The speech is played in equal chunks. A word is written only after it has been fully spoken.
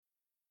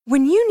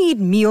When you need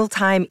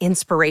mealtime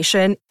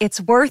inspiration,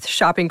 it's worth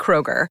shopping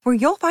Kroger, where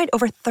you'll find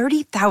over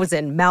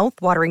 30,000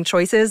 mouth-watering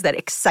choices that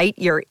excite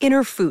your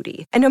inner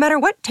foodie. And no matter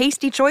what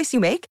tasty choice you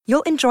make,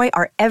 you'll enjoy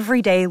our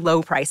everyday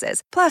low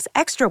prices, plus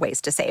extra ways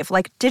to save,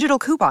 like digital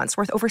coupons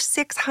worth over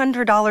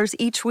 $600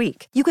 each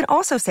week. You can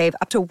also save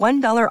up to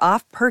 $1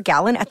 off per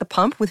gallon at the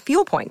pump with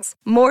fuel points.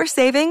 More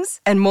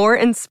savings and more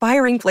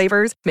inspiring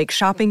flavors make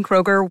shopping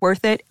Kroger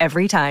worth it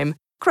every time.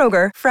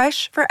 Kroger,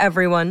 fresh for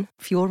everyone.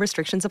 Fuel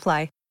restrictions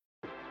apply.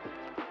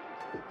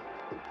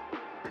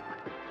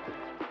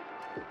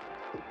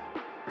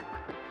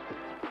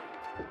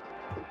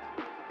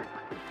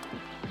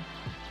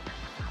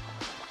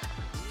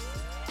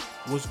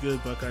 What's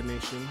good, Buckeye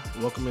Nation?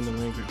 Welcome into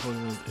Langford Holy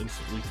Land's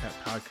Instant Recap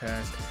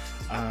Podcast.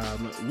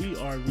 We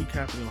are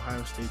recapping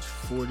Ohio State's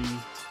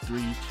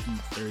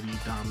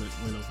 43-30 dominant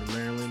win over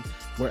Maryland,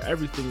 where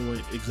everything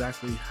went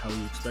exactly how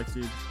we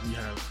expected. We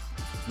have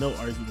no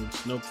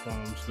arguments, no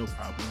qualms, no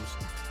problems.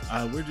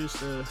 We're just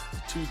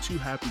two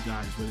happy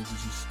guys, ready to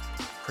just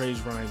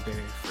praise Ryan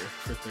Day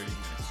for 30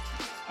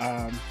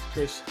 minutes.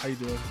 Chris, how you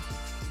doing?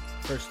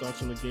 First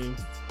thoughts on the game?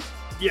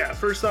 Yeah,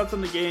 first thoughts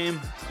on the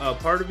game.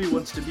 Part of me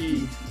wants to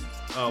be,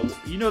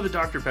 you know, the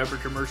Dr. Pepper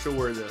commercial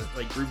where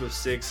the group of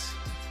six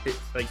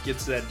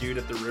gets that dude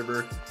at the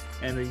river,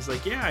 and he's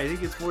like, "Yeah, I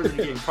think it's more than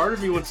a game." Part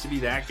of me wants to be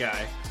that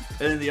guy,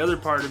 and then the other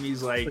part of me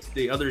is like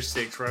the other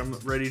six, where I'm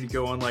ready to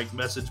go on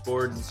message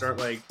boards and start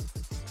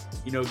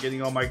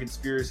getting all my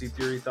conspiracy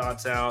theory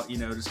thoughts out.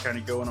 Just kind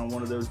of going on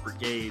one of those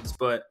brigades.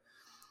 But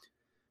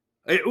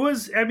it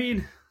was,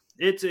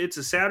 it's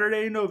a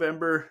Saturday in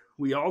November.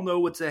 We all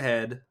know what's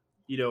ahead.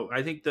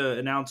 I think the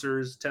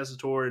announcers,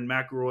 Tessitore and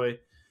McElroy,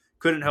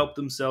 couldn't help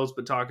themselves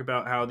but talk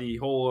about how the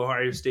whole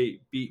Ohio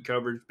State beat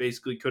coverage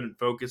basically couldn't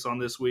focus on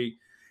this week.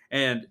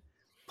 And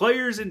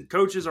players and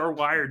coaches are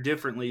wired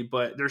differently,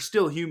 but they're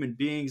still human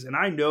beings. And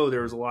I know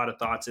there was a lot of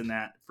thoughts in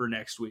that for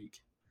next week.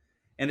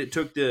 And it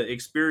took the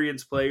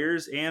experienced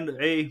players and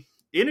a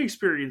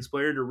inexperienced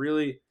player to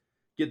really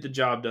get the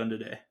job done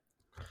today.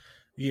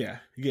 Yeah.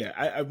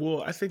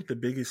 I think the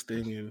biggest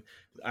thing, and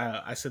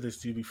I said this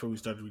to you before we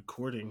started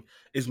recording,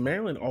 is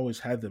Maryland always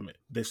had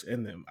this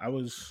in them. I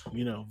was,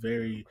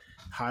 very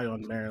high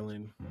on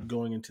Maryland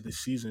going into the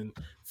season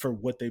for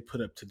what they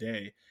put up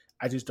today.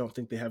 I just don't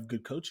think they have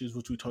good coaches,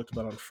 which we talked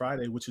about on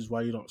Friday, which is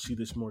why you don't see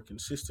this more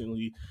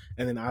consistently.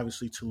 And then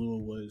obviously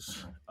Tallulah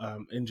was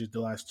injured the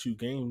last two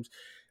games,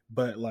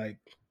 but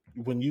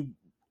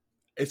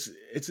it's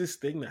this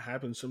thing that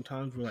happens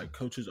sometimes where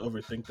coaches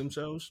overthink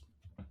themselves.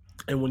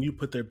 And when you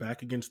put their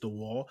back against the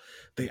wall,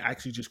 they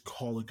actually just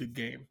call a good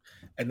game.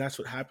 And that's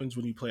what happens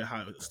when you play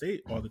Ohio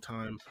State all the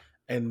time.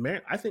 And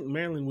I think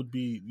Maryland would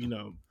be,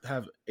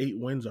 have 8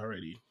 wins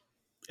already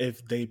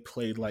if they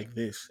played like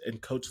this and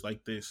coached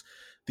like this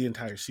the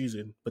entire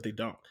season, but they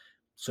don't.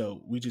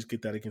 So we just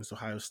get that against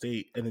Ohio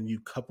State. And then you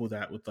couple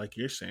that with, like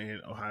you're saying,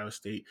 Ohio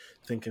State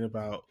thinking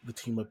about the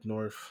team up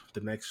north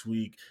the next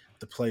week,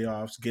 the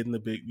playoffs, getting the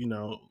big,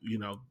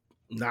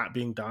 not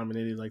being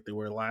dominated like they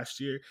were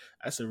last year.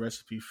 That's a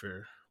recipe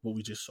for what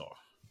we just saw.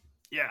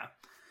 Yeah,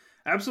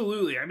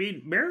 absolutely.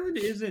 Maryland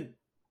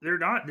they're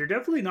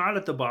definitely not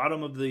at the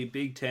bottom of the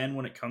Big Ten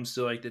when it comes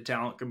to the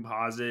talent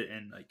composite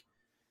and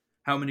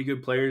how many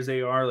good players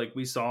they are.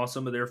 We saw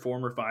some of their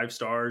former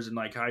 5-stars and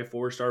high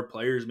 4-star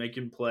players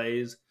making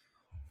plays.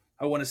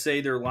 I want to say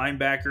their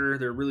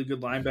really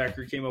good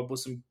linebacker came up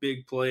with some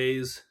big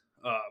plays.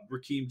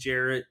 Raheem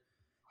Jarrett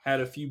had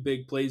a few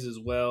big plays as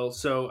well.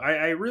 So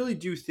I really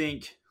do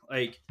think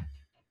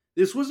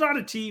this was not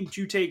a team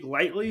to take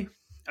lightly.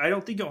 I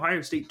don't think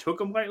Ohio State took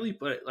them lightly,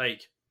 but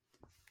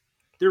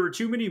there were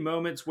too many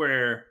moments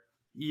where,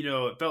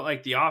 it felt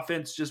like the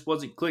offense just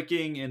wasn't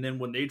clicking. And then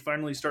when they'd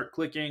finally start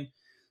clicking,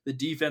 the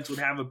defense would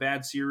have a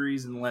bad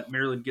series and let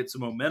Maryland get some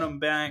momentum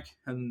back.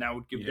 And that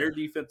would give their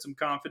defense some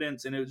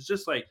confidence. And it was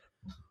just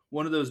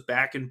one of those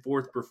back and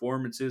forth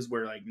performances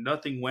where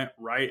nothing went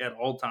right at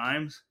all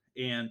times.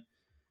 And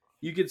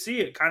you could see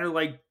it kind of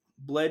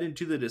bled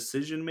into the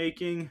decision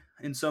making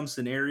in some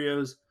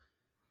scenarios.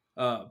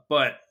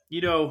 But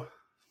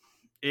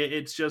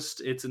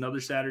it's another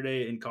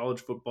Saturday in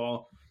college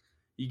football.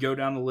 You go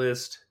down the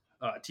list.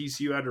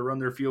 TCU had to run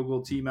their field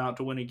goal team out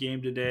to win a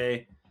game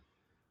today.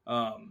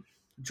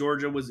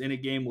 Georgia was in a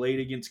game late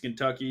against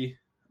Kentucky.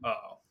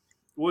 What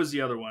was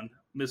the other one?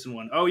 Missing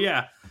one. Oh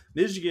yeah,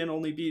 Michigan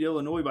only beat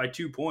Illinois by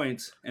 2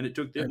 points, and it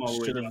took them all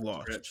the way down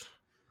the stretch.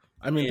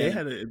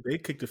 They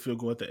kicked a field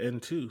goal at the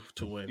end too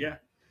to win.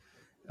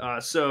 Yeah.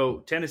 So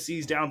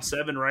Tennessee's down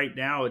 7 right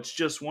now. It's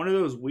just one of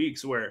those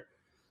weeks where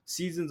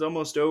season's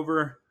almost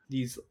over.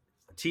 These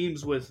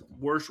teams with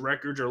worse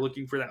records are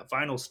looking for that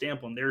final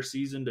stamp on their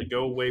season to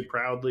go away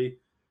proudly.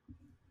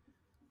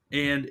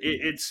 And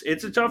it's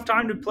a tough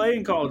time to play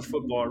in college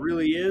football. It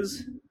really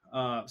is.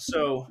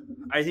 So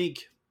I think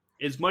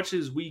as much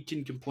as we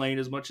can complain,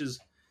 as much as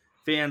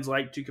fans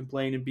like to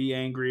complain and be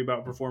angry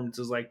about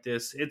performances like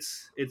this,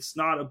 it's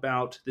not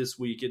about this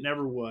week. It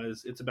never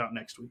was. It's about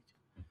next week.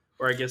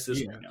 Or I guess this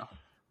week now.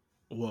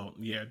 Well,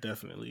 yeah,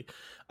 definitely.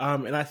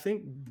 And I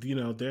think,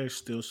 there's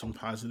still some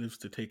positives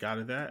to take out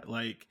of that.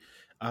 Like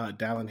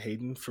Dallin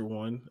Hayden, for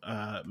one,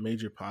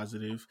 major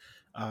positive.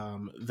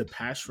 The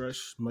pass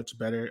rush, much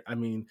better. I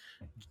mean,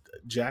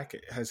 Jack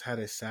has had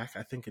a sack,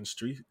 I think, in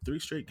three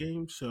straight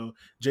games. So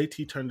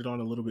JT turned it on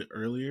a little bit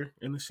earlier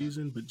in the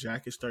season, but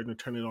Jack is starting to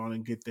turn it on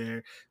and get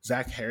there.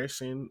 Zach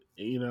Harrison,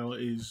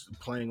 is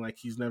playing like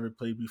he's never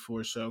played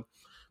before. So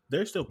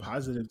they're still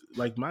positive.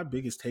 Like, my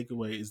biggest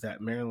takeaway is that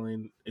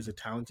Maryland is a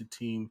talented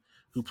team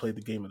who played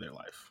the game of their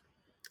life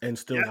and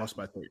still Yeah. lost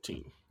by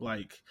 13.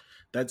 Like,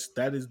 that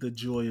is the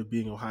joy of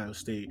being Ohio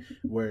State,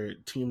 where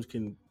teams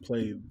can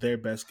play their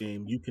best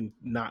game, you can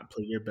not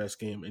play your best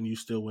game, and you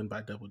still win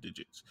by double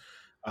digits.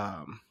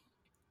 Um,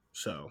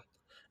 so,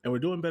 and we're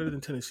doing better than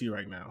Tennessee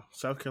right now.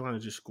 South Carolina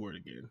just scored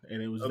again,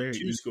 and it was Up very 2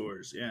 easy.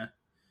 scores, yeah.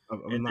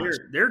 I'm And not.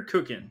 they're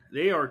cooking.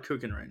 They are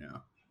cooking right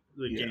now.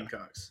 The Yeah.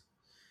 Gamecocks.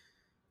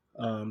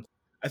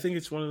 I think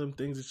it's one of them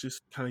things. It's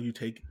just kind of you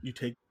take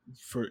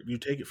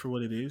it for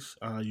what it is.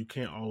 You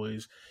can't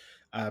always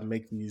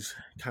make these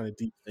kind of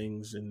deep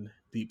things and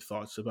deep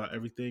thoughts about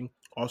everything.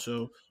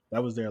 Also,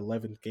 that was their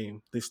 11th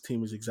game. This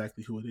team is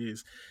exactly who it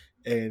is,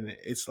 and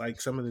it's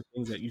like some of the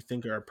things that you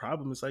think are a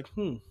problem. It's like,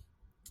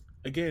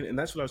 again, and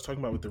that's what I was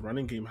talking about with the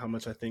running game. How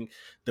much I think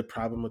the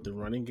problem with the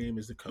running game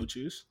is the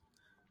coaches.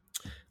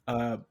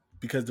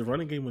 Because the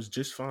running game was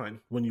just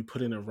fine when you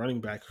put in a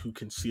running back who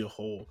can see a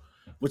hole,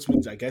 which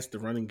means I guess the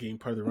running game,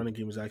 part of the running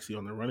game is actually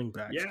on the running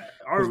backs. Yeah.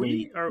 Are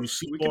we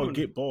see we ball, coming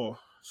get ball.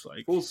 It's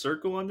like full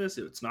circle on this?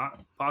 It's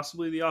not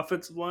possibly the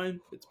offensive line.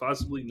 It's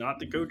possibly not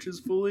the coaches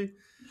fully.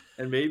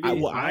 And maybe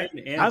Ryan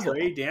and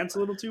Trey dance a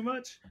little too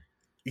much.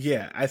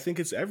 Yeah, I think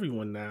it's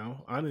everyone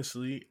now,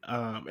 honestly.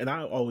 And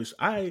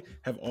I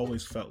have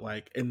always felt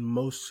like in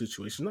most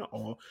situations, not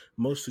all,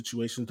 most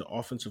situations, the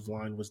offensive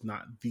line was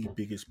not the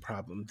biggest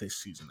problem this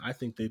season. I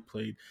think they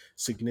played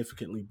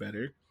significantly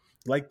better.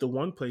 Like the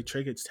one play,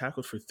 Trey gets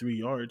tackled for 3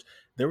 yards.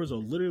 There was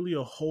literally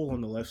a hole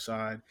on the left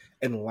side.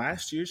 And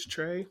last year's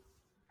Trey,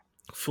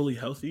 fully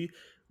healthy,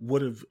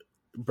 would have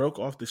broke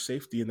off the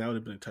safety and that would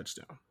have been a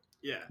touchdown.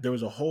 Yeah. There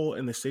was a hole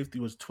and the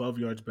safety was 12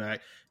 yards back.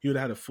 He would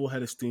have had a full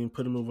head of steam,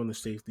 put a move on the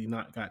safety,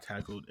 not got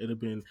tackled. It'd have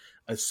been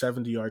a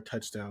 70-yard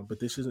touchdown. But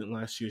this isn't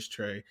last year's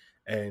Trey,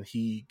 and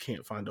he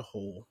can't find a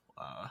hole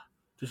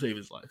to save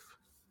his life.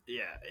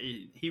 Yeah,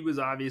 he was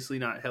obviously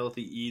not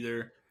healthy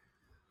either.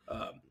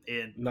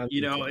 And, Not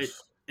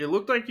it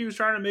looked like he was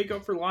trying to make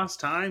up for lost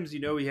times. He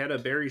had a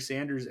Barry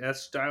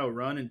Sanders-esque style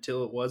run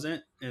until it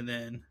wasn't. And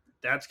then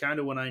that's kind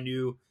of when I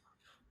knew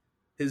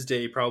his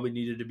day probably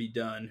needed to be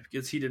done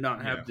because he did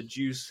not have the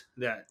juice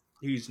that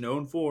he's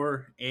known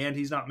for, and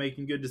he's not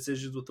making good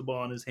decisions with the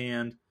ball in his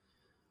hand.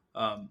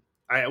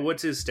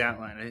 What's his stat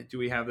line? Do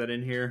we have that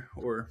in here?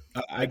 Or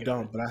I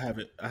don't, but I have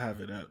it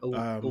up.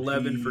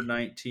 11 for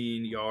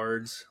 19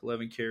 yards,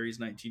 11 carries,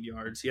 19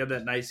 yards. He had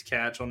that nice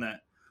catch on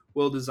that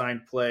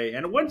well-designed play.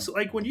 And once,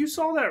 like when you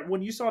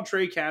saw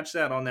Trey catch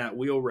that on that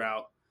wheel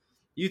route,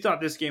 you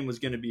thought this game was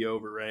going to be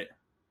over, right?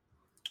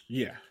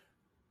 Yeah.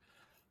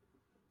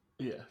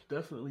 Yeah,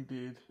 definitely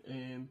did.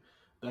 And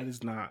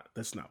that's not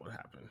what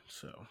happened.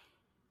 So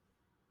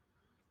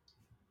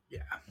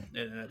yeah,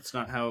 and that's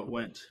not how it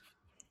went.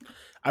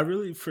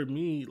 For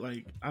me,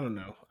 like, I don't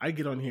know. I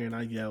get on here and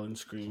I yell and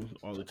scream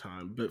all the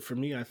time. But for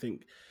me, I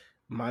think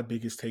my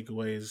biggest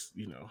takeaway is,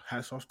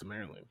 hats off to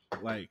Maryland.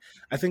 Like,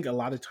 I think a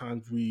lot of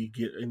times we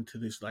get into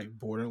this like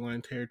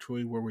borderline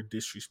territory where we're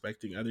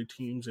disrespecting other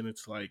teams and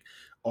it's like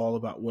all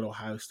about what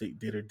Ohio State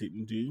did or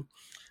didn't do.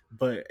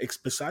 But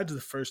besides the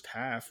first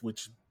half,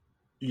 which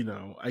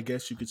I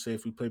guess you could say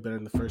if we play better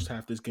in the first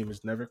half, this game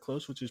is never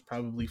close, which is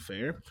probably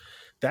fair.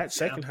 That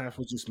second half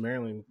was just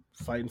Maryland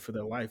fighting for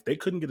their life. They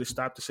couldn't get a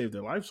stop to save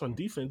their lives on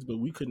defense, but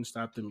we couldn't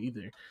stop them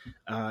either.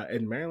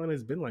 And Maryland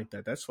has been like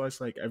that. That's why it's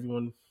like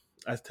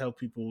I tell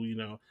people,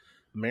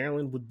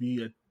 Maryland would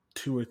be a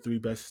 2 or 3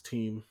 best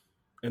team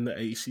in the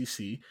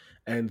ACC,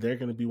 and they're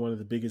going to be one of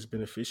the biggest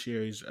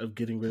beneficiaries of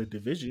getting rid of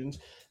divisions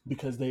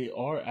because they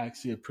are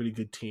actually a pretty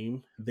good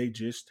team. They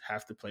just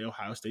have to play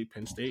Ohio State,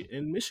 Penn State,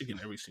 and Michigan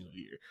every single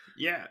year.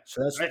 Yeah.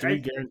 So that's 3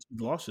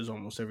 guaranteed losses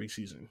almost every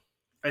season.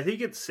 I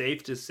think it's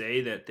safe to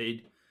say that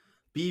they'd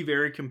be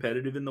very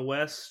competitive in the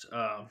West.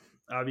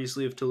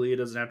 Obviously, if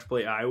Toledo doesn't have to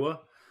play Iowa,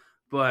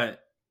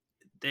 but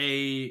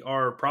they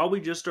are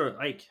probably just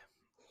Ohio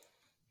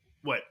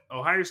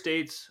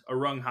State's a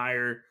rung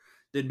higher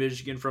than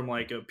Michigan from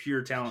like a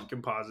pure talent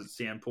composite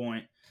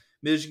standpoint.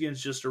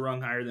 Michigan's just a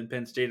rung higher than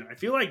Penn State. And I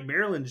feel like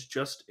Maryland's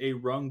just a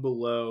rung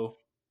below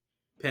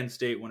Penn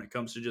State when it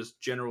comes to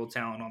just general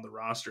talent on the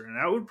roster. And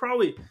that would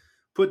probably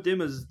put them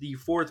as the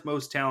 4th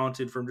most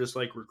talented from just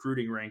like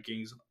recruiting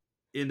rankings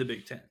in the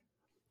Big Ten.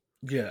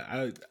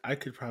 Yeah, I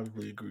could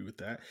probably agree with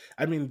that.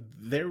 I mean,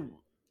 they're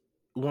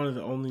one of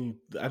the only,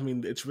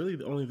 it's really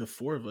only the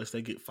 4 of us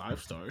that get 5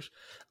 stars.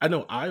 I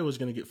know Iowa's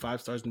going to get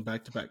 5 stars in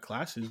back-to-back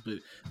classes, but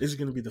this is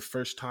going to be the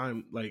first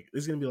time, this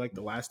is going to be like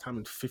the last time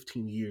in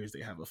 15 years they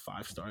have a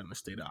 5-star in the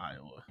state of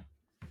Iowa.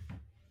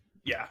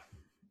 Yeah.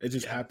 It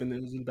just happened.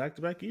 It was in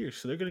back-to-back years,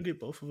 so they're going to get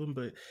both of them,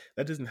 but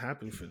that doesn't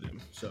happen for them.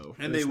 So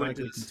And they it's went not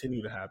going to to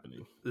continue to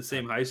happening. the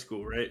same high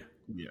school, right?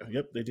 Yeah.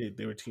 Yep. They did.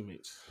 They were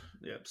teammates.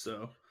 Yep.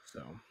 So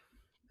So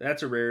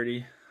that's a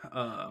rarity.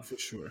 for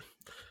sure.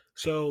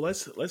 So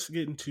let's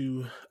get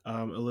into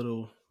a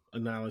little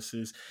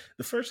analysis.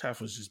 The first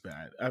half was just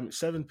bad.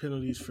 7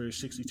 penalties for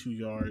 62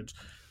 yards.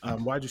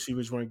 Wide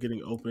receivers weren't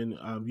getting open.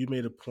 You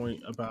made a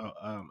point about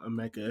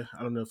Emeka.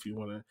 I don't know if you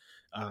want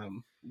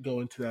to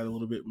go into that a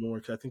little bit more,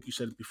 because I think you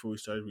said it before we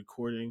started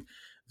recording.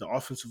 The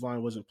offensive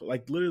line wasn't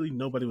literally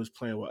nobody was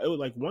playing well. It was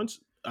like once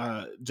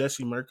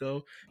Jesse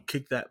Mirko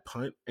kicked that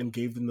punt and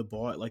gave them the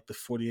ball at like the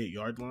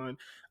 48-yard line,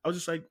 I was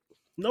just like,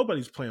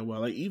 nobody's playing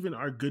well. Like even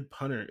our good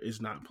punter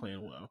is not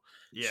playing well.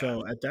 Yeah.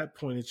 So at that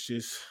point, it's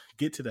just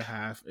get to the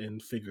half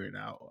and figure it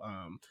out.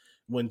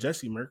 When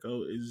Jesse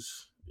Mirko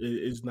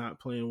is not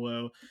playing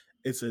well,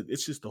 it's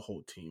just the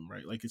whole team,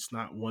 right? Like it's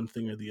not one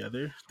thing or the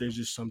other. There's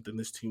just something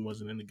this team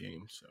wasn't in the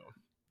game. So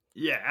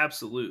yeah,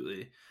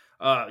 absolutely.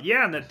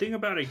 And that thing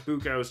about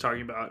Igbokwe I was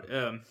talking about,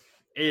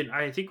 and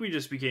I think we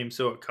just became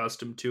so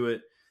accustomed to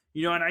it,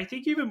 and I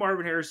think even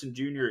Marvin Harrison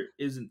Jr.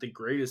 isn't the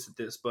greatest at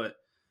this, but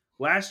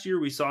last year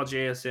we saw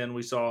JSN,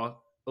 we saw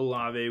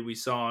Olave, we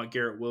saw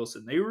Garrett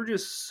Wilson. They were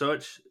just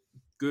such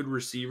good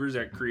receivers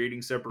at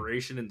creating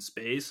separation in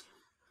space.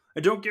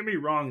 And don't get me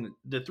wrong,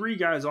 the 3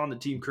 guys on the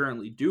team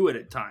currently do it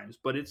at times,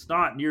 but it's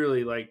not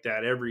nearly like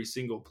that every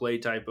single play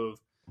type of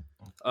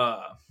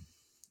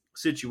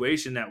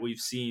situation that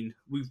we've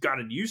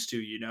gotten used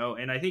to,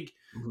 and I think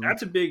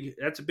that's a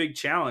big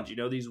challenge.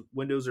 These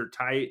windows are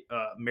tight.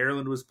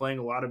 Maryland was playing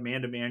a lot of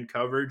man-to-man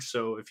coverage,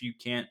 so if you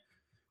can't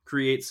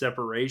create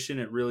separation,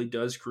 it really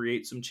does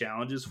create some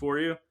challenges for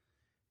you.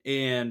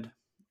 And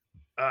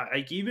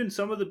like even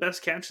some of the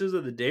best catches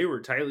of the day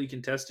were tightly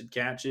contested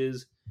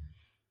catches.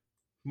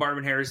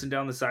 Marvin Harrison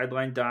down the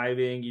sideline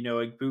diving,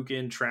 Igbokwe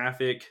in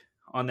traffic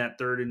on that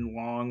 3rd and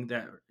long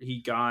that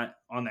he got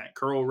on that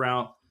curl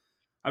route.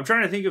 I'm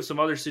trying to think of some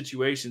other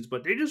situations,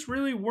 but they just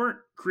really weren't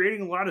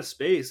creating a lot of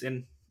space.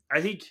 And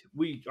I think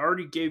we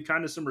already gave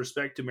kind of some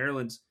respect to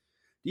Maryland's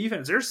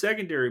defense. Their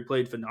secondary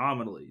played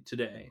phenomenally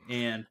today.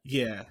 And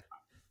yeah,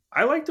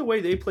 I like the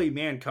way they play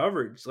man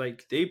coverage.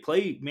 Like they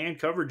play man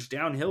coverage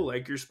downhill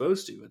like you're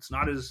supposed to.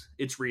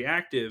 It's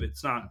reactive.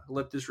 It's not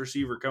let this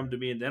receiver come to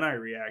me and then I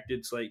react.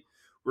 It's like,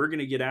 we're going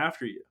to get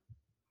after you.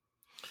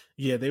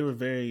 Yeah, they were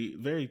very,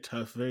 very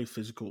tough, very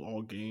physical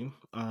all game.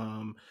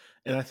 And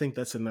I think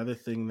that's another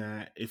thing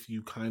that if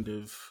you kind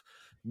of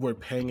were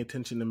paying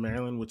attention to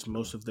Maryland, which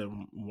most of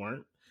them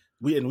weren't,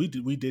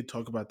 we did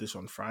talk about this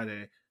on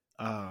Friday.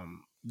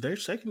 Their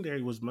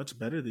secondary was much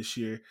better this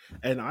year,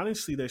 and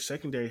honestly, their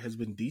secondary has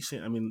been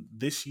decent. I mean,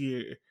 this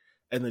year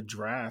in the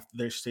draft,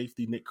 their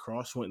safety Nick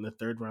Cross went in the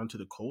 3rd round to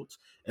the Colts,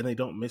 and they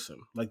don't miss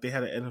him. Like they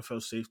had an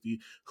NFL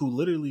safety who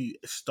literally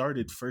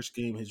started first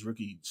game his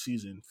rookie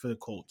season for the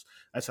Colts.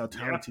 That's how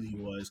talented he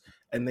was,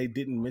 and they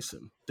didn't miss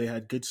him. They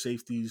had good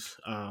safeties,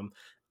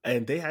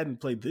 and they hadn't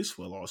played this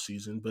well all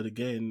season. But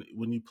again,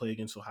 when you play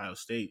against Ohio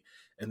State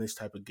in this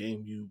type of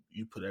game,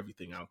 you put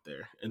everything out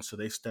there, and so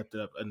they stepped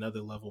it up another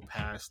level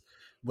past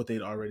what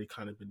they'd already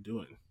kind of been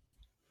doing.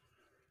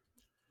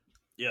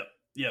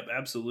 Yep,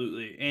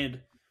 absolutely,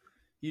 and.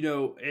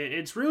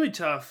 It's really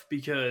tough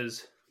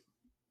because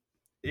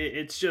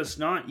it's just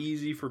not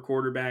easy for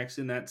quarterbacks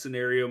in that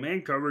scenario.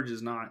 Man coverage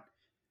is not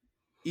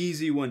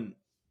easy when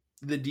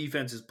the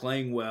defense is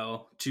playing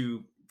well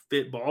to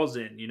fit balls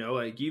in,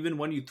 like even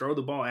when you throw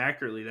the ball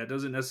accurately, that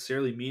doesn't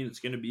necessarily mean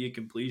it's going to be a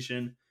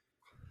completion.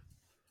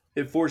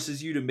 It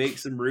forces you to make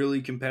some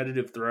really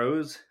competitive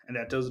throws, and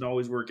that doesn't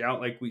always work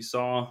out like we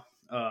saw.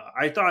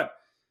 I thought,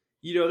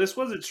 this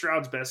wasn't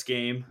Stroud's best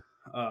game.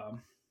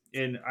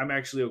 And I'm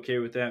actually okay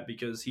with that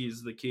because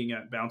he's the king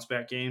at bounce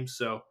back games.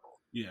 So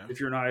yeah, if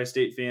you're an Ohio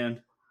State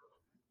fan,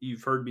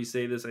 you've heard me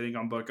say this, I think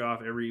on Buck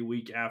Off every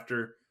week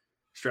after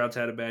Stroud's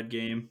had a bad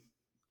game.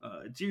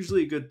 It's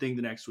usually a good thing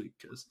the next week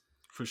because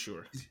for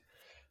sure.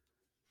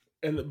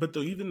 But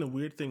even the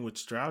weird thing with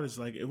Stroud is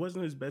like it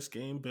wasn't his best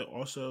game, but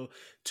also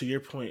to your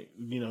point,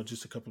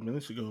 just a couple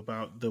minutes ago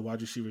about the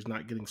wide receivers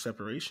not getting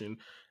separation.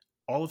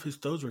 All of his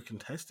throws were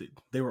contested.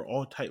 They were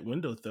all tight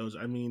window throws.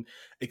 I mean,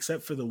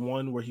 except for the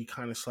one where he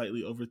kind of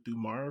slightly overthrew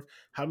Marv.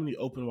 How many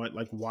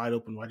wide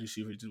open wide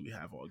receivers did we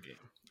have all game?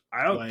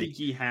 I don't think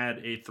he had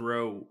a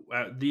throw.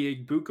 The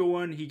Igbokwe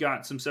one, he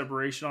got some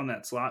separation on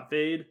that slot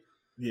fade.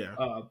 Yeah.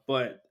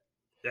 But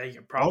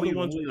probably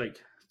only like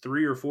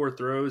 3 or 4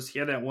 throws. He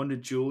had that one to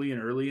Julian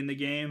early in the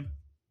game.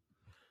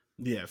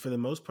 Yeah, for the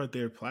most part,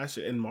 they're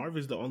plastic. And Marv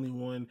is the only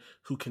one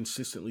who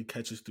consistently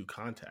catches through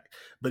contact.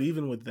 But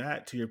even with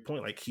that, to your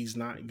point, like he's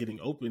not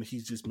getting open.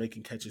 He's just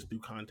making catches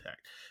through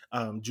contact.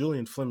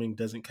 Julian Fleming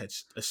doesn't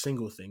catch a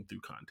single thing through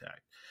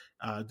contact,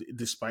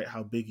 despite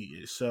how big he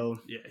is.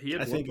 So yeah, he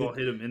had one ball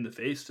hit him in the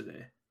face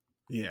today.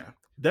 Yeah,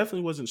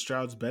 definitely wasn't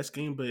Stroud's best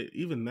game. But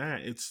even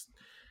that,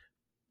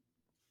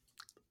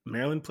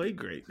 Maryland played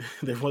great.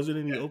 There wasn't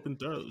any open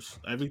throws.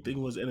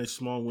 Everything was in a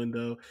small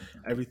window.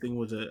 Everything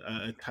was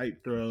a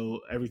tight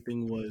throw.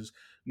 Everything was,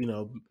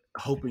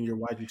 hoping your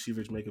wide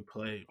receivers make a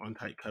play on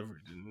tight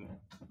coverage, and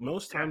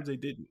most times they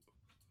didn't.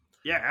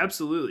 Yeah,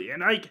 absolutely.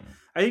 And I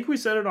think we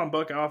said it on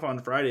Buck Off on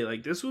Friday.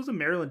 Like, this was a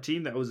Maryland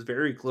team that was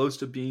very close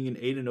to being an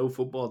 8-0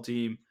 football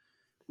team,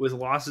 with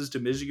losses to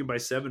Michigan by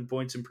 7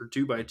 points and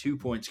Purdue by 2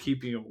 points,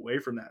 keeping them away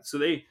from that. So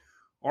they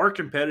are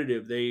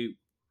competitive. They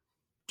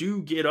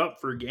do get up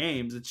for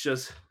games. It's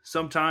just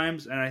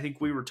sometimes, and I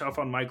think we were tough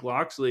on Mike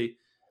Locksley,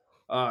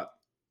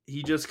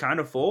 he just kind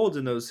of folds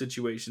in those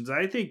situations.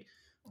 I think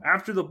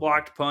after the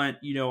blocked punt,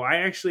 I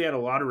actually had a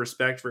lot of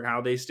respect for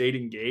how they stayed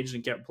engaged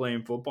and kept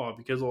playing football,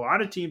 because a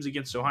lot of teams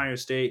against Ohio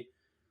State,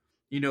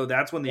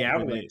 that's when the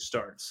avalanche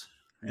starts,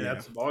 and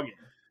that's the ballgame.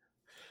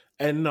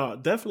 And no,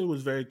 definitely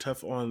was very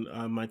tough on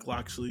Mike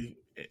Locksley.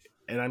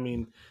 And I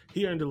mean,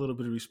 he earned a little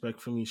bit of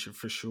respect from me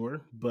for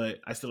sure, but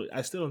I still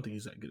don't think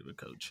he's that good of a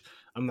coach.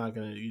 I'm not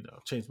gonna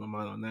change my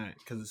mind on that,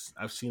 because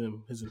I've seen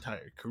him his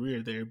entire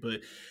career there.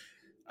 But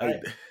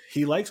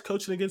he likes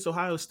coaching against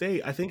Ohio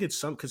State. I think it's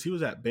because he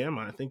was at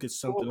Bama. I think it's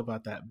something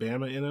about that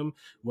Bama in him.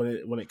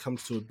 When it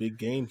comes to a big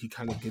game, he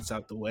kind of gets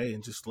out the way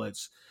and just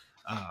lets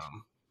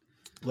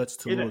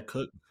Taulia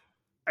cook.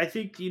 I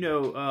think,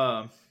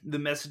 the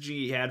messaging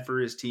he had for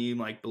his team,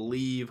 like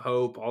believe,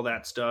 hope, all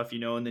that stuff,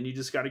 and then you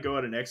just got to go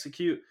out and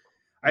execute.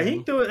 I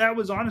think, though, that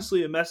was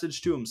honestly a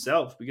message to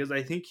himself, because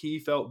I think he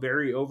felt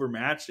very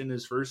overmatched in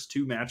his first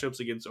 2 matchups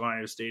against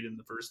Ohio State in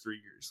the first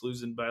 3 years,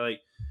 losing by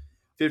like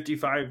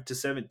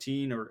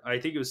 55-17, or I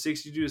think it was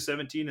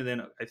 62-17, and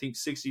then I think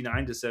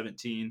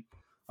 69-17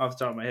 off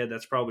the top of my head.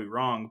 That's probably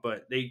wrong,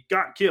 but they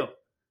got killed.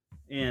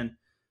 And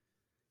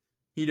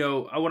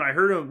when I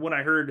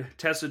heard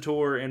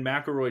Tessitore and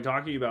McElroy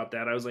talking about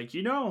that, I was like,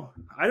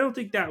 I don't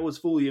think that was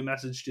fully a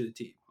message to the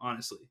team,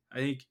 honestly. I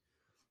think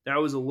that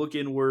was a look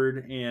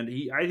inward, and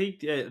I think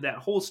that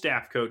whole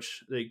staff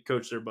they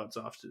coached their butts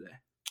off today.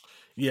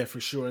 Yeah, for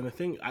sure. And the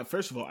thing,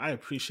 first of all, I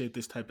appreciate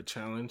this type of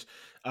challenge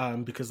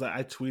because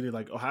I tweeted,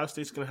 like, Ohio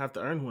State's going to have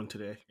to earn one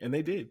today. And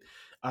they did.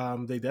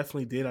 They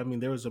definitely did. I mean,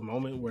 there was a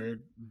moment where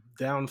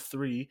down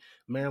 3,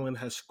 Maryland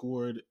has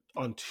scored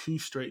on 2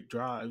 straight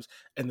drives,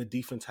 and the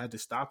defense had to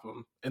stop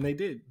them. And they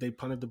did. They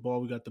punted the ball.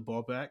 We got the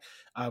ball back.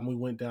 We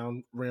went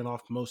down, ran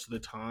off most of the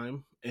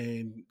time,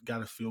 and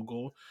got a field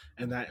goal.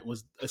 And that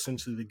was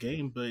essentially the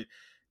game. But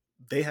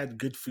they had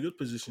good field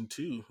position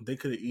too. They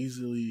could have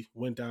easily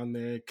went down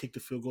there, kicked a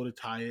field goal to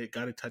tie it,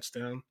 got a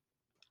touchdown,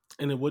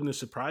 and it wouldn't have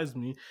surprised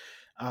me.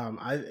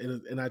 I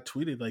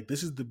tweeted, like,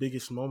 this is the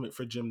biggest moment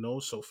for Jim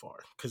Knowles so far,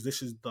 because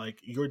this is like,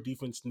 your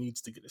defense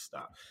needs to get a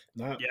stop.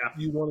 Not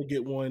you want to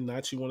get one,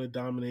 not you want to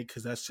dominate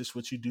because that's just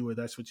what you do or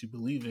that's what you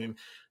believe in.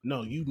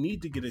 No, you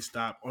need to get a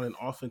stop on an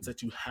offense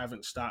that you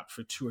haven't stopped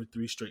for 2 or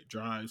 3 straight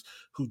drives,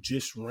 who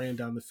just ran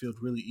down the field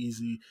really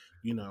easy,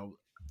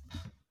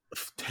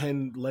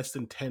 less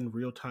than 10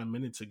 real-time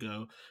minutes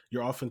ago.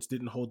 Your offense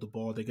didn't hold the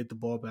ball. They get the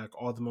ball back,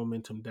 all the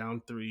momentum,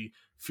 down 3,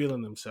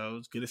 feeling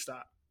themselves, get a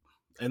stop.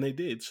 And they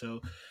did.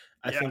 So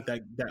I think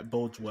that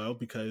bodes well,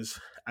 because,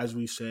 as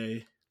we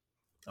say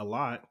a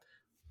lot,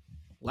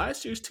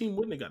 last year's team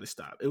wouldn't have got a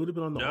stop. It would have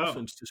been on the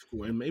offense to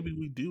score. And maybe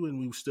we do, and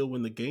we still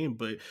win the game,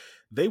 but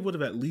they would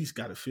have at least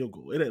got a field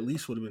goal. It at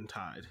least would have been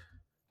tied.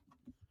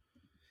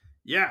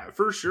 Yeah,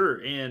 for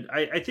sure. And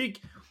I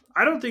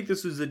don't think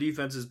this was the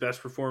defense's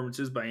best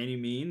performances by any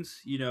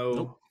means.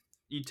 Nope.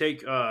 You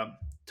take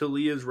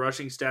Taulia's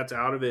rushing stats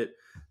out of it,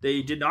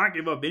 they did not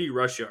give up any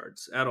rush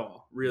yards at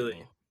all,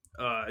 really.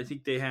 I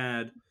think they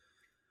had,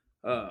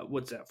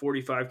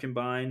 45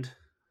 combined?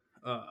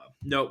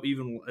 Nope,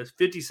 even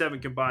 57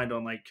 combined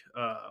on, like,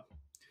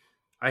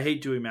 I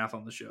hate doing math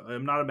on the show.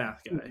 I'm not a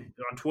math guy.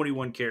 On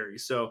 21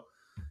 carries. So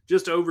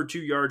just over 2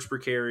 yards per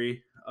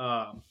carry.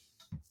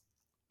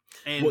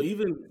 And well,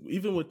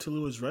 even with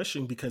Taulia's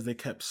rushing, because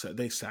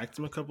they sacked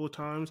him a couple of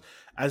times,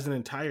 as an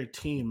entire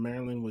team,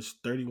 Maryland was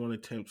 31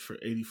 attempts for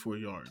 84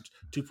 yards,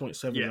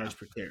 2.7 yards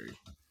per carry.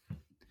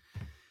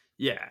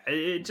 Yeah,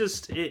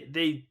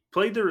 they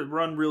played their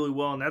run really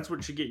well, and that's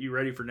what should get you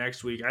ready for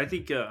next week. I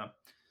think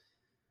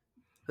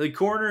the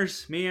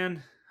corners,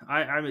 man,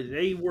 I mean,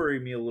 they worry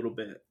me a little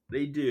bit.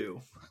 They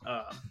do.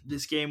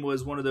 This game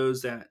was one of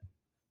those that,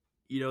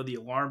 the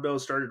alarm bell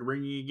started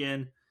ringing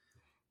again,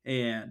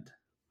 and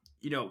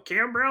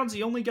Cam Brown's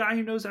the only guy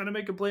who knows how to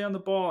make a play on the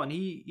ball, and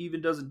he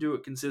even doesn't do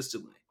it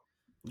consistently.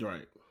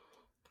 Right.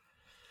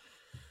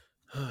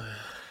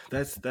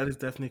 That is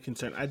definitely a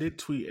concern. I did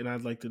tweet, and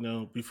I'd like to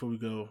know, before we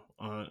go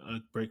on a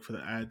break for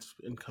the ads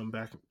and come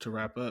back to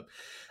wrap up,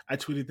 I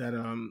tweeted that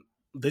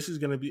this is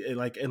going to be,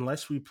 like,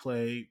 unless we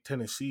play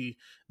Tennessee,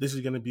 this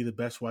is going to be the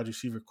best wide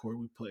receiver core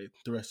we played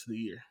the rest of the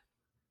year.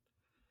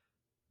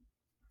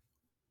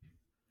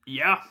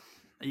 Yeah.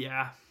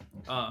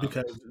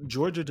 Because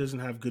Georgia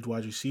doesn't have good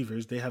wide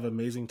receivers. They have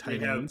amazing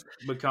tight ends.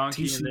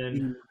 McConkey, and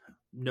then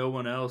no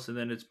one else, and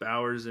then it's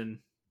Bowers and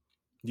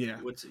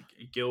what's it,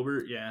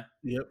 Gilbert? Yeah.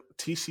 Yep.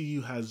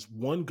 TCU has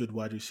one good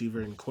wide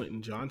receiver in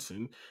Quentin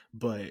Johnson,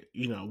 but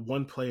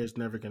one player is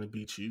never going to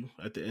beat you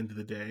at the end of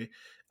the day.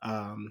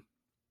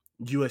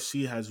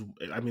 USC has,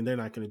 I mean, they're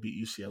not going to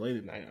beat UCLA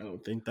tonight. I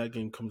don't think that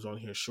game comes on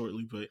here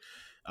shortly, but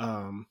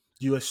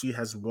USC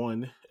has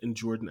one in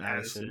Jordan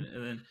Addison.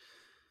 And then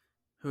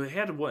who they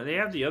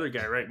have the other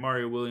guy, right?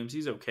 Mario Williams.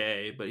 He's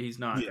okay, but he's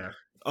not. Yeah.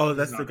 Oh,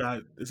 that's the guy.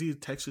 Is he a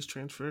Texas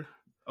transfer?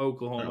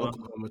 Oklahoma. Or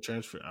Oklahoma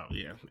transfer. Oh,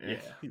 yeah. Yeah.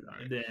 He's all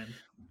right. Then,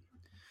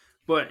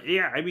 but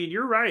yeah, I mean,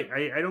 you're right.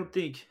 I don't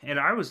think, and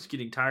I was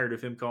getting tired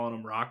of him calling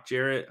him Rock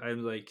Jarrett.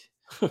 I'm like,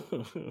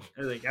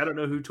 I don't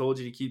know who told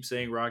you to keep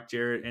saying Rock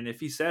Jarrett. And if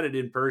he said it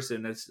in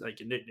person, that's like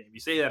a nickname. You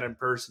say that in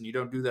person, you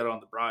don't do that on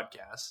the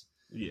broadcast.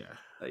 Yeah.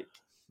 Like,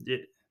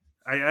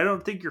 I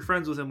don't think you're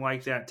friends with him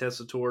like that,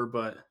 Tessitore,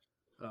 but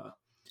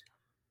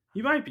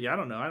he might be. I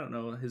don't know. I don't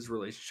know his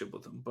relationship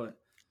with him, but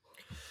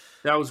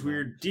that was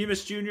weird.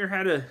 Demas Jr.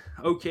 had a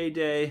okay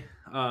day,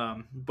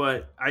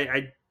 but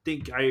I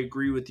think I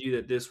agree with you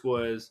that this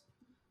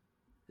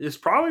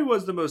probably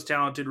was the most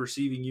talented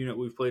receiving unit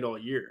we've played all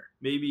year.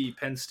 Maybe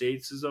Penn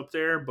State's is up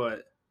there,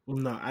 but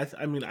no,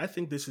 I mean, I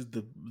think this is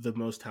the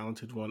most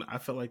talented one. I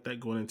felt like that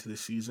going into the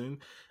season.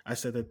 I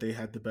said that they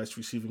had the best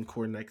receiving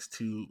core next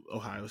to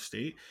Ohio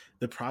State.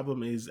 The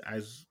problem is,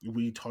 as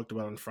we talked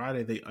about on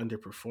Friday, they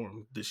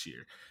underperformed this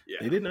year. Yeah.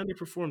 They didn't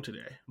underperform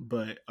today,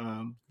 but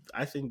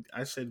I think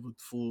I said with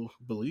full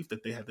belief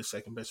that they had the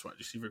second best wide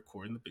receiver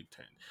core in the Big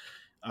Ten.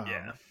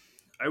 Yeah.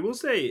 I will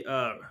say,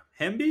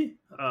 Hemby,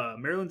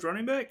 Maryland's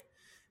running back,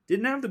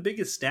 didn't have the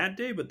biggest stat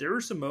day, but there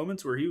were some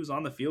moments where he was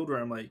on the field where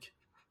I'm like,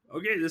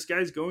 okay, this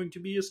guy's going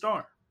to be a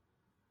star.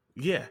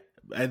 Yeah,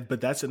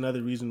 but that's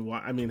another reason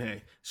why. I mean,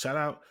 hey, shout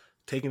out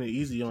taking it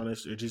easy on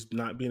us or just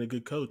not being a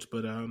good coach,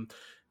 but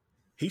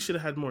he should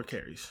have had more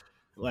carries.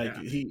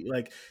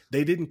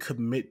 They didn't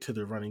commit to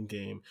the running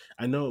game.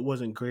 I know it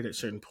wasn't great at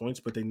certain points,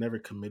 but they never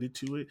committed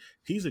to it.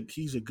 He's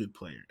a good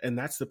player, and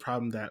that's the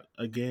problem that,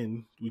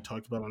 again, we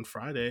talked about on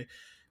Friday.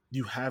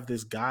 You have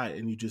this guy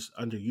and you just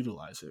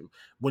underutilize him.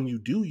 When you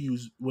do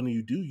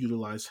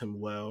utilize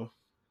him well,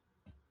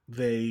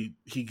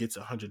 he gets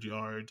 100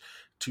 yards,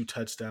 2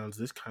 touchdowns,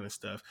 this kind of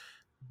stuff,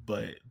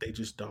 but they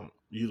just don't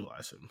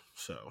utilize him.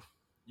 So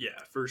yeah,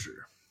 for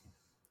sure.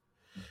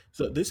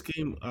 So this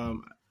game,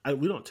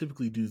 we don't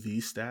typically do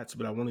these stats,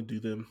 but I want to do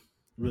them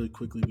really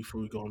quickly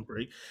before we go on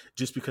break,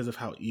 just because of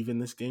how even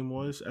this game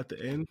was at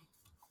the end.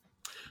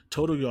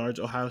 Total yards,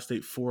 Ohio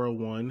State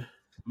 401,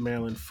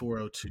 Maryland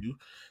 402.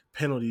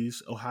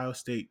 Penalties, Ohio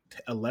State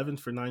 11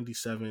 for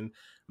 97,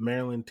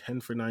 Maryland 10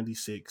 for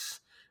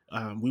 96.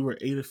 We were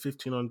 8 of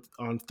 15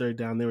 on third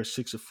down. They were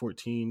 6 of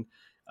 14.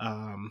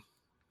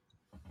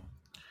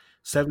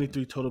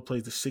 73 total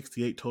plays to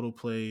 68 total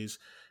plays.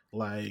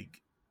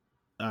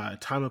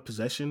 Time of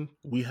possession,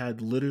 we had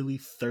literally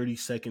 30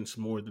 seconds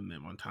more than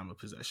them on time of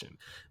possession.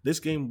 This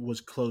game was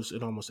close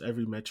in almost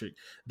every metric.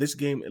 This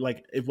game,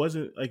 it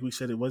wasn't, like we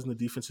said, it wasn't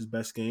the defense's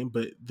best game,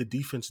 but the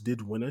defense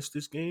did win us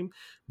this game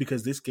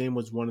because this game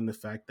was won in the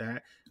fact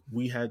that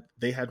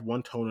they had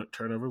one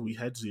turnover, we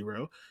had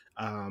 0.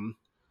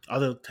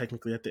 Although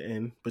technically at the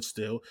end, but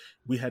still,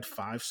 we had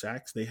 5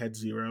 sacks, they had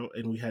 0,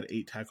 and we had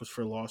 8 tackles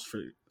for loss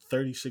for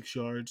 36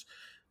 yards.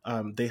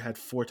 They had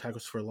 4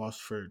 tackles for loss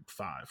for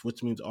 5,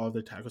 which means all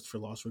their tackles for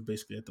loss were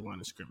basically at the line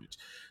of scrimmage.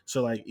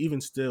 So, even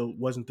still,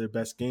 wasn't their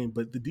best game,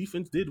 but the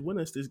defense did win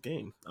us this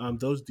game.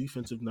 Those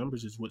defensive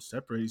numbers is what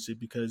separates it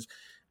because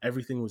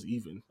everything was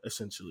even,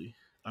 essentially,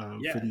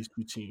 for these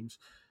two teams.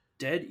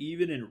 Dead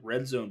even in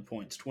red zone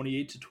points,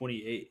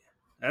 28-28.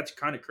 That's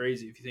kind of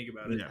crazy if you think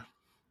about it.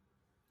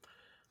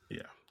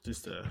 Yeah,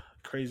 just a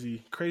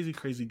crazy, crazy,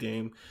 crazy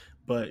game.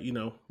 But,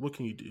 what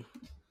can you do?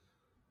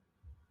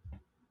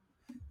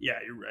 Yeah,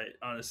 you're right,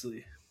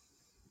 honestly.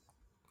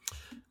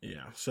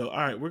 Yeah. So, all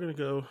right, we're going to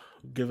go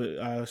give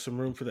it some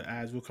room for the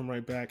ads. We'll come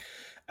right back.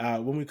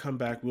 When we come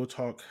back, we'll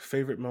talk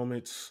favorite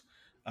moments,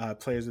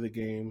 players of the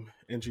game,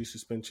 injury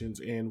suspensions,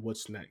 and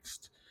what's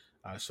next.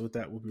 So with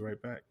that, we'll be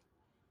right back.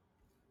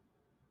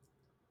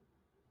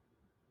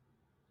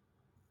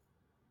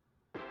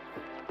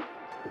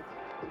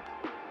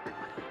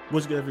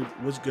 What's good,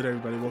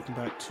 everybody? Welcome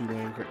back to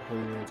Land Grant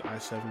Holy Lands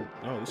I-7.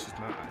 No, this is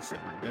not I-7.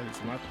 That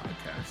is my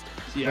podcast.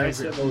 Yeah,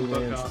 I-7 Holy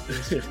Lands.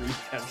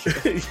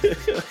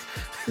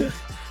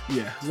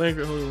 Yeah, Land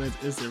Grant Holy Lands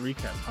Instant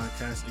Recap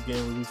Podcast.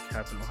 Again, we're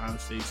recapping Ohio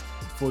State's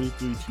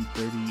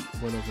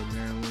 43-30 win over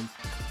Maryland.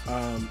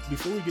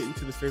 Before we get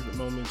into the favorite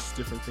moments,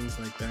 different things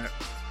like that,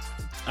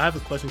 I have a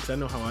question because I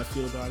know how I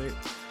feel about it.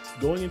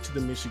 Going into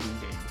the Michigan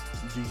game,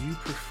 do you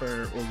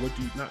prefer, or what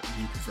do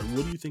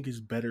you think is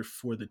better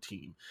for the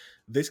team?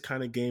 This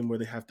kind of game where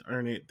they have to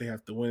earn it, they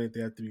have to win it,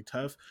 they have to be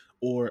tough,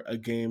 or a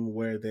game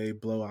where they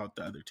blow out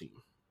the other team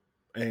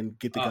and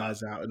get the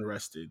guys out and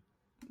rested?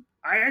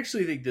 I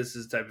actually think this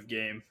is the type of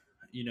game,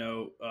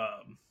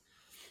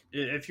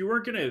 if you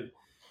weren't going to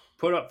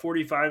put up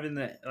 45 in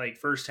the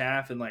first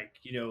half and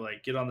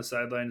get on the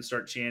sideline and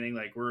start chanting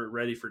we're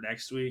ready for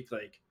next week,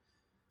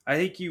 I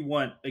think you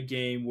want a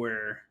game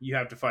where you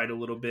have to fight a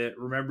little bit.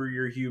 Remember,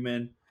 you're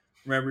human.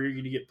 Remember, you're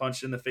going to get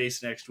punched in the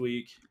face next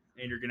week,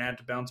 and you're going to have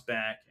to bounce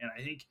back. And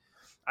I think,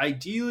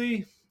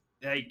 ideally,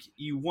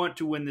 you want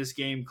to win this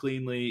game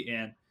cleanly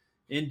and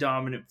in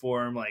dominant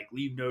form,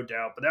 leave no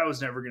doubt. But that was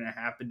never going to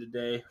happen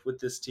today with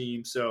this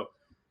team. So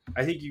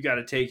I think you got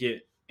to take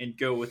it and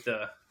go with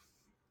the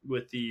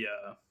the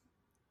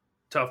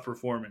tough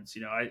performance.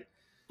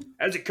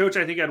 As a coach,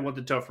 I think I'd want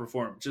the tough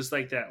performance, just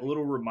like that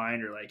little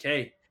reminder, like,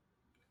 hey,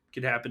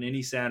 could happen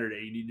any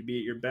Saturday. You need to be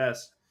at your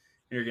best,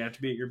 and you're gonna have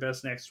to be at your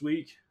best next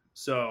week.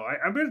 So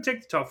I'm going to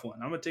take the tough one.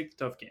 I'm going to take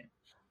the tough game.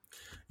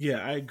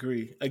 Yeah, I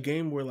agree. A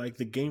game where like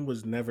the game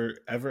was never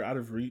ever out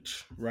of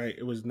reach, right?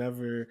 It was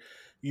never,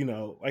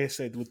 like I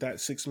said, with that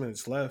 6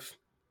 minutes left,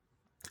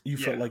 you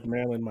felt like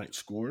Maryland might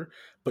score,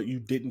 but you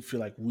didn't feel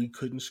like we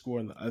couldn't score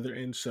on the other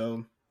end.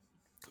 So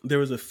there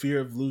was a fear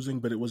of losing,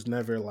 but it was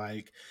never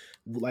like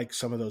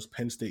some of those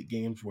Penn State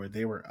games where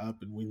they were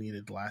up and we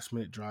needed last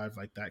minute drive,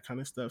 like that kind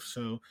of stuff.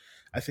 So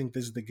I think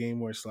this is the game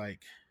where it's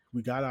like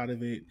we got out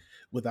of it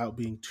without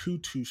being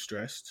too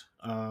stressed.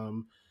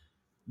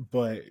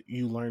 But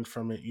you learn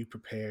from it, you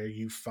prepare,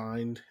 you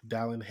find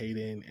Dallin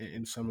Hayden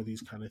and some of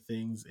these kind of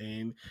things,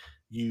 and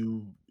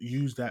you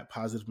use that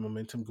positive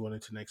momentum going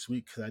into next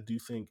week. Because I do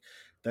think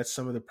that's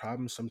some of the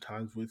problems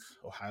sometimes with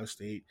Ohio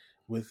State,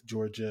 with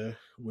Georgia,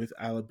 with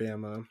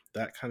Alabama,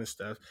 that kind of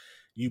stuff.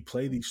 You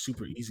play these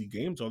super easy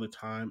games all the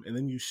time, and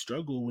then you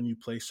struggle when you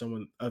play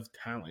someone of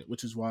talent,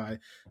 which is why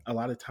a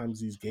lot of times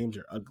these games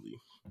are ugly.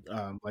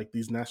 Like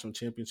these national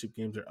championship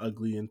games are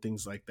ugly and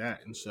things like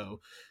that. And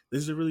so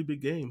this is a really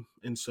big game.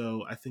 And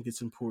so I think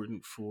it's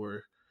important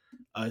for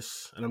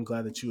us, and I'm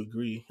glad that you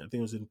agree. I think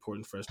it was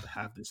important for us to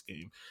have this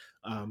game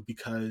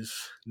because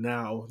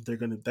now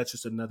that's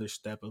just another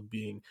step of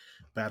being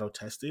battle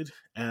tested.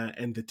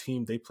 And the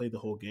team, they played the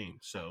whole game.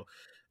 So,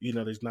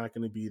 there's not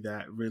going to be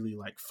that really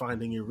like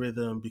finding your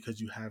rhythm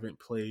because you haven't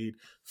played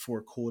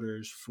 4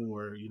 quarters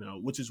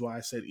which is why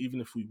I said,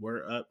 even if we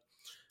were up,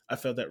 I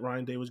felt that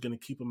Ryan Day was going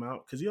to keep him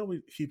out because he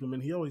always keep him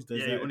in. He always does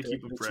that. Yeah, you want to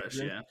keep him fresh,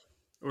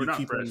 or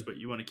not fresh, but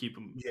you want to keep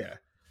him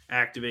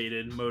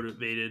activated,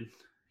 motivated,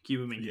 keep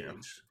him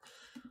engaged.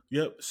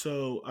 Yep.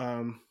 So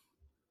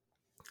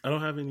I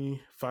don't have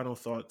any final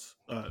thoughts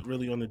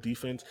really on the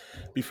defense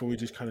before we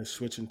just kind of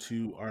switch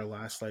into our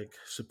last like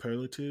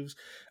superlatives.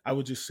 I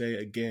would just say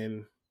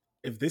again,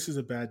 if this is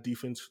a bad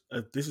defense,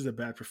 if this is a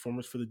bad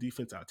performance for the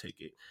defense, I'll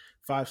take it.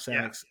 5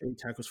 sacks, 8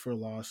 tackles for a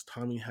loss.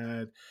 Tommy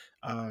had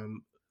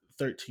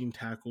 13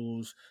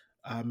 tackles.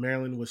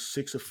 Maryland was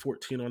 6 of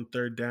 14 on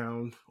third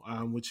down,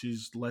 which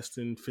is less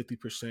than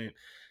 50%.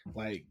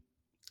 Like,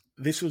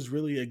 this was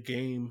really a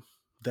game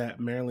that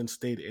Maryland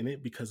stayed in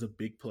it because of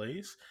big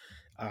plays.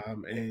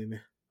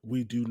 And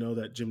we do know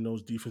that Jim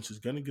Knowles' defense is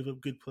going to give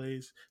up big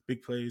plays.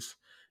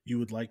 You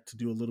would like to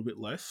do a little bit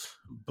less,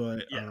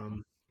 but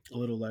a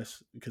little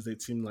less because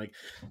it seemed like,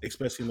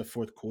 especially in the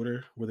fourth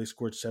quarter where they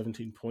scored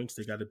 17 points,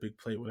 they got a big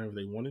play whenever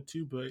they wanted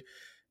to. But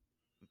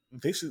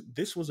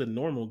this was a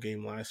normal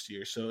game last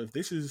year. So if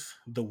this is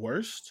the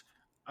worst,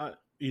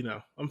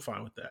 I'm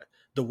fine with that.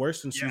 The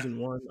worst in season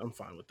 1, I'm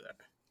fine with that.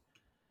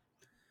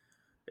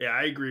 Yeah,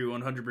 I agree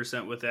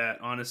 100% with that,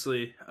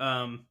 honestly.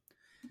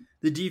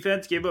 The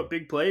defense gave up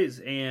big plays,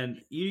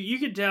 and you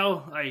could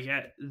tell like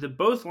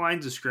both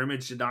lines of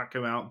scrimmage did not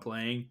come out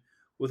playing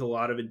with a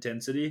lot of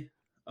intensity.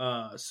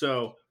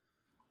 So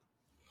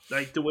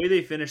like the way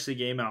they finished the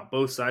game out,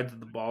 both sides of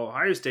the ball,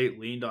 Ohio State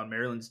leaned on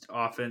Maryland's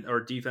offense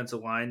or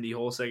defensive line the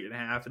whole second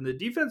half, and the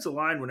defensive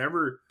line,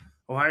 whenever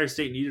Ohio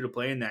State needed to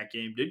play in that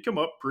game, did come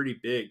up pretty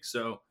big.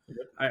 So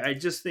I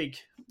just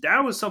think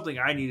that was something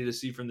I needed to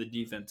see from the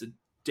defense. A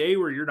day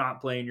where you're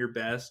not playing your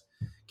best,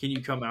 can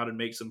you come out and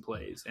make some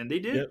plays? And they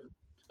did. Yep.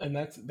 And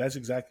that's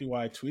exactly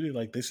why I tweeted,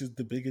 like, this is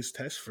the biggest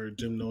test for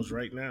Jim Knowles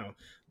right now.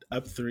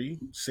 Up 3,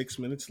 6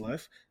 minutes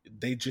left.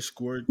 They just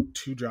scored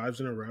 2 drives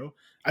in a row.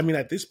 I mean,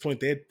 at this point,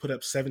 they had put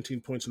up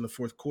 17 points in the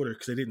fourth quarter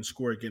because they didn't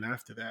score again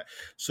after that.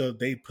 So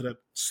they put up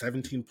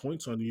 17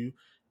 points on you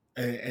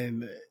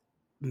and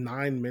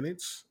 9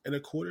 minutes in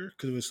a quarter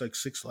because it was like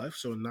 6 left.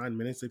 So in 9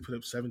 minutes, they put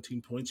up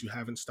 17 points. You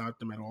haven't stopped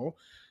them at all.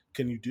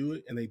 Can you do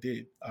it? And they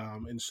did.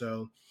 And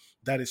so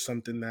that is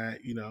something that,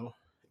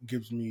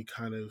 gives me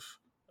kind of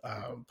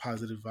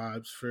positive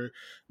vibes for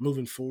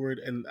moving forward.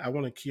 And I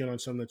want to key on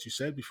something that you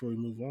said before we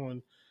move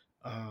on.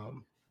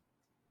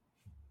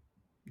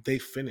 They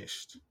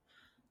finished.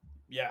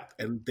 Yeah.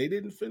 And they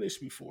didn't finish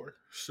before.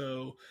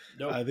 So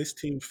this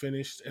team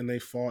finished and they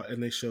fought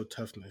and they showed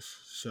toughness.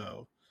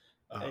 So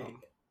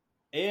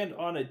and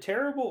on a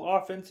terrible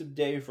offensive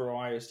day for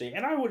Ohio State,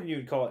 and I wouldn't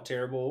even call it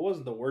terrible, it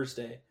wasn't the worst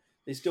day,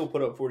 they still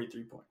put up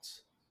 43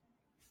 points.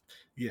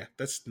 Yeah,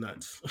 that's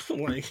nuts.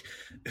 like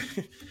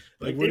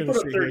they put up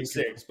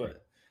 36,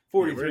 but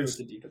 43 was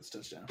the defense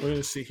touchdown. We're going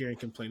to sit here and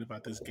complain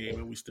about this game,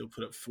 and we still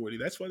put up 40.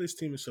 That's why this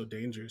team is so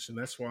dangerous, and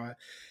that's why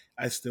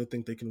I still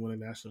think they can win a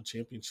national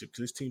championship,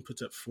 because this team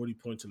puts up 40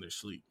 points in their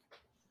sleep.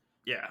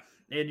 Yeah,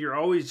 and you're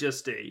always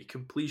just a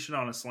completion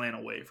on a slant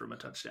away from a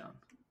touchdown.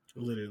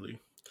 Literally.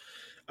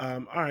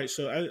 All right,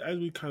 so as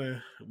we kind of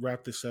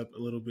wrap this up a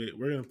little bit,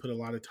 we're going to put a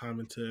lot of time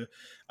into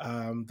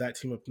that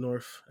team up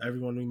north.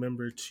 Everyone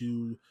remember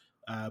to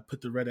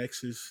put the red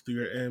X's through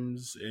your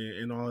M's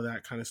and all of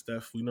that kind of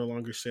stuff. We no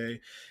longer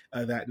say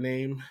that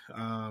name.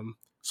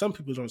 Some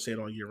people don't say it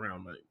all year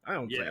round, but I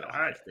don't play it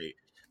Ohio State.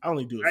 I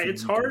only do it.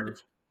 It's hard.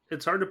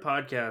 It's hard to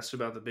podcast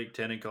about the Big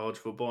Ten in college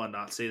football and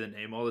not say the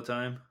name all the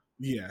time.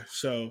 Yeah.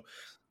 So,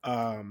 but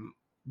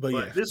yeah,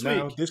 But this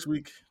now week, this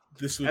week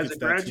as it's a that too much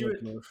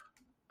graduate love.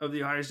 of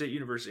the Ohio State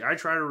University, I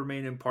try to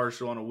remain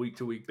impartial on a week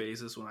to week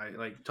basis when I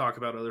like talk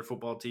about other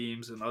football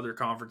teams and other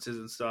conferences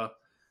and stuff.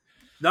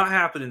 Not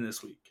happening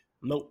this week.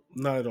 Nope,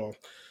 not at all.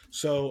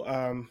 So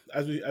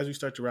as we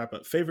start to wrap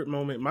up, favorite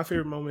moment. My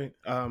favorite moment.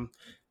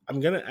 I'm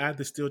gonna add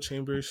the Steel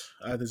Chambers,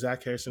 the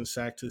Zach Harrison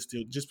sack to the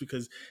Steel, just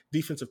because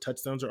defensive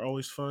touchdowns are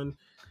always fun.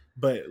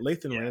 But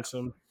Lathan Yeah.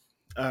 Ransom,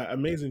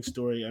 amazing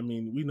story. I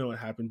mean, we know what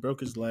happened. Broke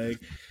his leg.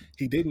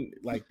 He didn't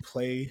like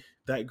play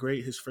that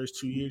great his first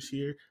 2 years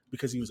here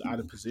because he was out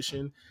of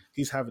position.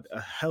 He's having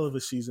a hell of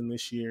a season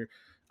this year.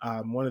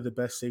 One of the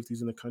best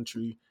safeties in the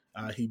country.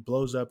 He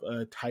blows up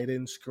a tight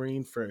end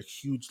screen for a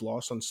huge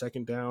loss on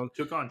second down.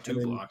 Took on two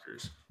And then,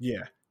 blockers.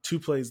 yeah, 2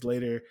 plays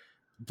later,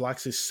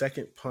 blocks his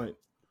second punt.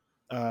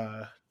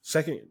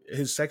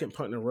 His second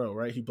punt in a row,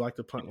 right? He blocked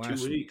the punt In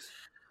last 2 week. weeks.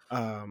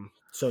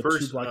 So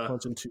First, 2 block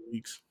punts in 2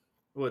 weeks.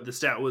 What the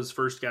stat was,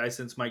 first guy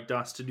since Mike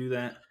Doss to do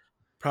that.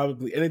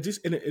 Probably, and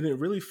it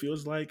really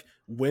feels like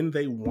when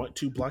they want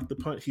to block the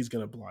punt, he's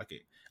going to block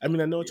it. I mean,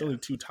 I know it's only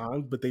 2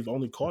 times, but they've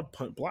only called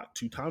punt block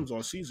 2 times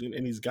all season,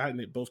 and he's gotten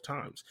it both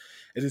times.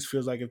 It just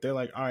feels like if they're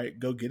like, all right,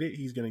 go get it,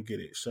 he's going to get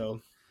it.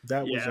 So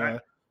that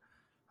was.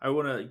 I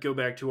want to go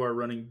back to our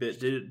running bit.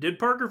 Did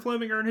Parker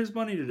Fleming earn his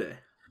money today?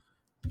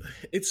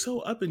 It's so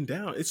up and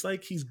down. It's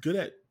like he's good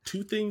at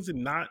 2 things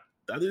and not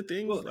other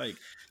things. Well, like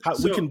how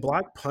we can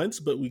block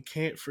punts, but we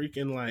can't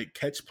freaking like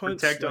catch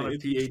punts. Protect like, on a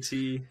PAT.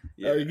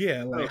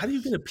 Yeah, like how do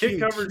you get a PAT? Kick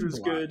coverage was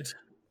blocked? good.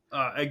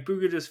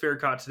 Agbuga just fair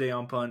caught today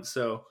on punt,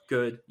 so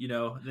good.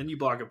 Then you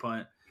block a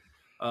punt.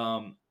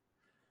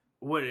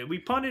 What we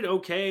punted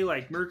okay.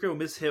 Like Mirko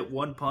mishit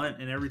 1 punt,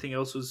 and everything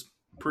else was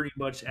pretty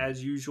much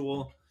as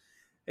usual.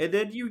 And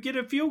then you get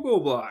a field goal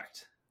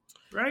blocked,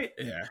 right?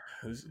 Yeah,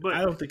 but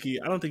I don't think he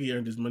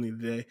earned his money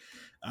today.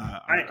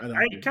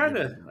 I kind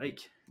of like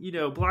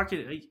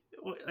blocking.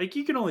 Like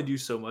you can only do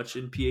so much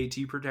in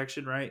PAT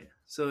protection, right?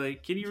 So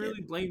like, can you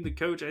really blame the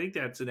coach? I think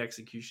that's an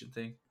execution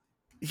thing.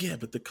 Yeah,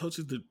 but the coach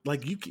is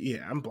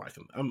I'm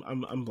blocking.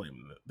 I'm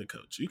blaming the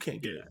coach. You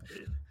can't get it.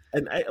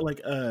 And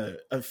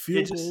a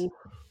field goal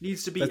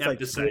needs to be that's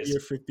emphasized. Like 40 or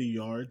 50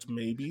 yards,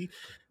 maybe.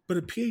 But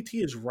a PAT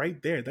is right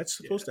there. That's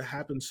supposed to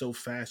happen so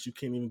fast you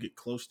can't even get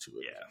close to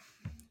it.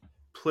 Yeah.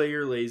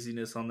 Player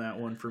laziness on that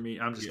one for me.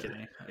 I'm just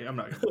kidding. I'm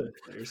not going to blame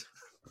players.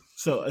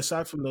 So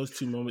aside from those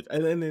 2 moments,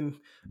 and then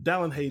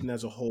Dallin Hayden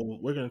as a whole,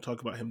 we're going to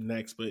talk about him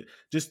next, but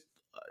just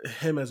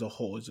him as a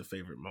whole is a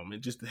favorite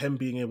moment. Just him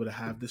being able to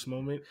have this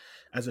moment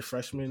as a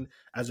freshman,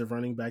 as a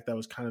running back, that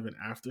was kind of an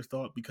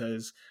afterthought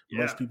because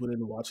most people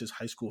didn't watch his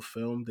high school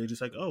film. They're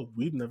just like, oh,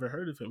 we've never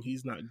heard of him.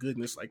 He's not good.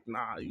 And it's like,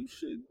 nah, you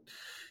should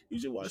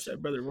watch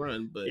that brother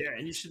run. But yeah,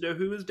 and you should know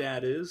who his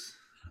dad is.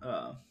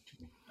 I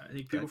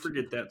think people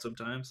forget that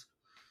sometimes.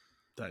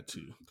 That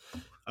too.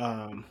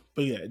 But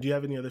yeah, do you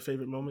have any other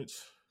favorite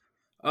moments?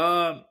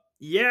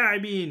 Yeah, I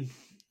mean,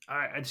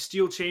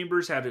 Steel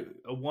Chambers had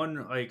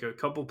a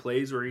couple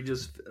plays where he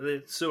just,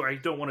 so I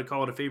don't want to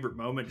call it a favorite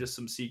moment, just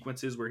some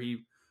sequences where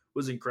he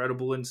was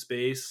incredible in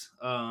space.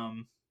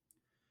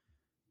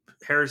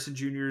 Harrison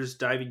Jr.'s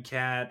diving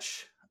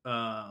catch,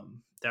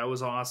 that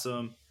was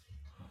awesome.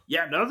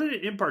 Yeah, nothing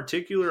in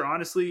particular,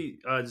 honestly.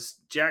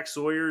 Jack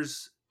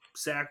Sawyer's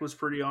sack was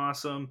pretty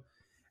awesome.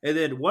 And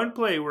then one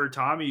play where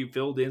Tommy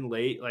filled in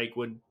late, like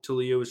when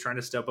Talia was trying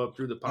to step up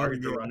through the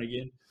pocket to run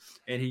again.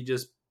 And he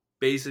just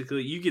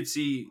basically, you could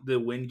see the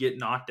wind get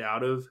knocked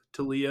out of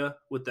Talia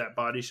with that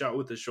body shot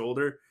with the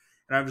shoulder.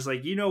 And I'm just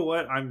like, you know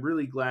what? I'm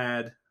really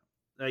glad.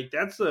 Like,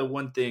 that's the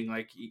one thing,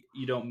 like,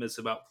 you don't miss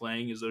about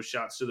playing is those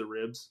shots to the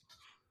ribs.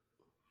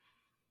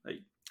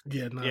 Like,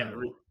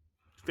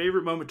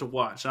 favorite moment to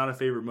watch, not a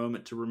favorite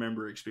moment to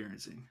remember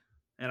experiencing.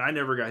 And I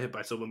never got hit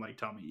by someone like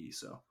Tommy E,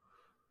 so.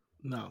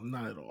 No,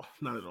 not at all.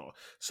 Not at all.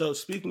 So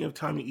speaking of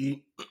Tommy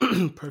E,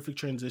 perfect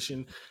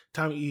transition.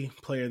 Tommy E,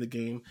 player of the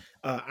game.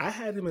 I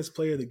had him as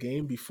player of the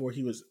game before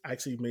he was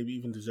actually maybe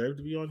even deserved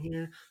to be on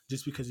here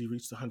just because he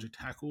reached 100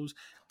 tackles.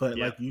 But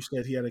like you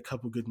said, he had a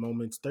couple good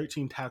moments,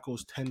 13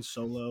 tackles, 10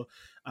 solo,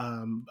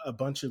 a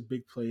bunch of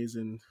big plays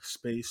in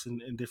space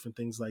and different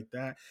things like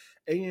that.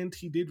 And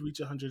he did reach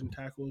 100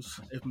 tackles.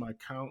 If my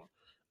count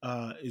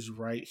is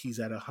right, he's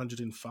at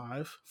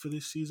 105 for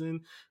this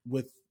season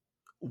with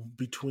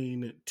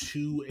between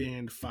 2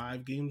 and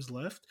 5 games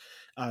left.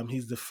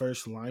 He's the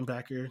first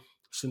linebacker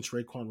since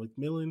Raekwon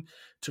McMillan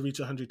to reach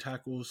 100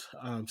 tackles.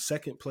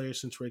 Second player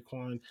since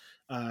Raekwon.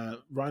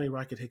 Ronnie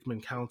Rocket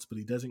Hickman counts, but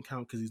he doesn't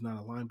count because he's not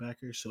a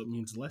linebacker, so it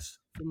means less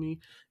for me.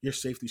 Your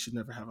safety should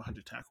never have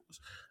 100 tackles.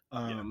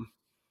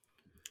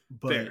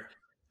 But fair.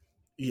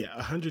 Yeah,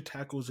 100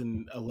 tackles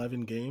in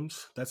 11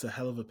 games. That's a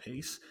hell of a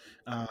pace.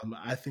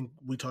 I think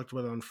we talked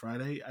about it on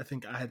Friday. I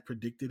think I had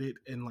predicted it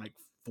in like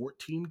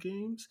 14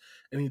 games,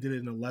 and he did it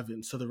in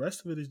 11. So the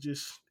rest of it is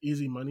just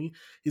easy money.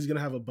 He's going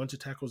to have a bunch of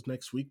tackles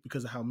next week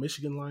because of how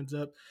Michigan lines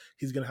up.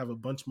 He's going to have a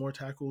bunch more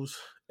tackles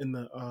in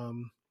the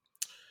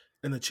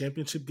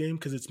championship game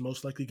because it's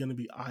most likely going to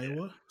be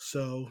Iowa.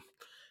 So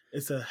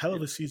it's a hell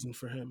of a season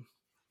for him.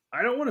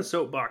 I don't want to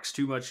soapbox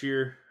too much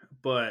here,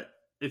 but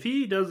if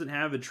he doesn't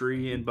have a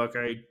tree in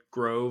Buckeye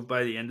Grove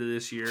by the end of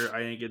this year, I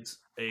think it's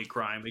a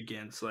crime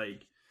against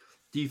like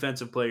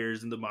defensive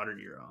players in the modern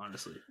era,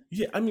 honestly.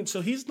 Yeah, I mean, so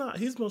he's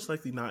most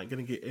likely not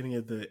going to get any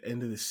of the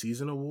end of the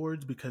season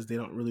awards because they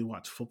don't really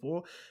watch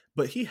football,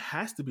 but he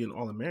has to be an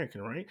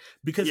All-American, right?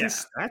 Because Yeah.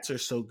 his stats are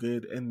so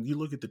good, and you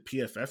look at the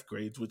PFF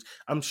grades, which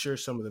I'm sure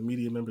some of the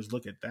media members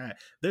look at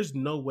that. There's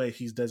no way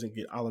he doesn't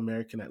get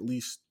All-American at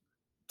least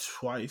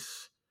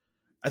twice.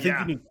 I think you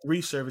Yeah. need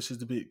 3 services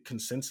to be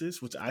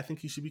consensus, which I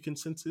think he should be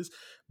consensus,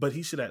 but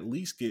he should at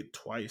least get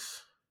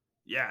twice.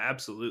 Yeah,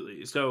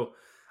 absolutely. So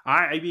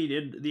I mean,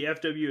 in the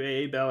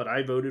FWAA ballot,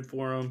 I voted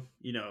for him.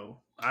 You know,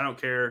 I don't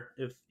care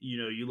if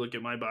you look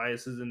at my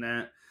biases in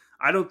that.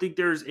 I don't think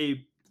there's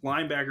a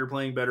linebacker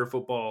playing better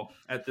football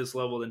at this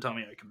level than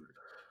Tommy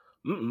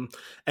Eichenberg. Mm-mm.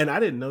 And I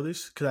didn't know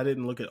this because I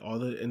didn't look at all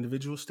the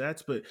individual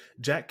stats, but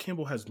Jack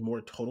Campbell has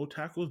more total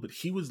tackles, but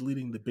he was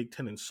leading the Big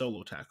Ten in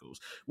solo tackles,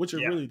 which are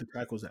Yeah, really the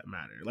tackles that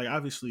matter. Like,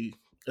 obviously,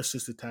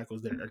 assisted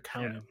tackles there are yeah.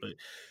 counted, but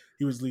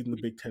he was leading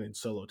the Big Ten in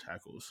solo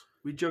tackles.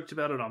 We joked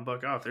about it on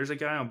Buck Off. There's a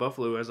guy on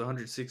Buffalo who has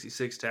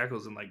 166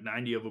 tackles and like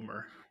 90 of them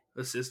are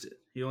assisted.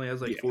 He only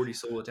has like Yeah. 40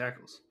 solo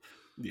tackles.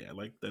 Yeah,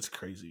 like that's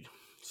crazy.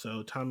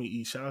 So Tommy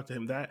E, shout out to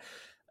him. That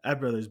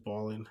brother's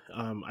balling.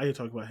 I could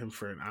talk about him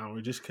for an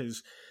hour just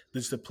because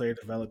this is the player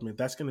development.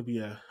 That's going to be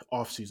a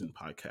off-season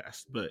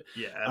podcast. But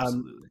Yeah,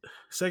 absolutely.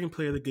 second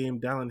player of the game,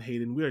 Dallin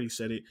Hayden. We already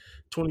said it.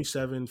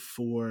 27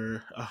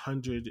 for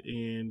 100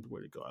 and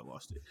where'd it go? I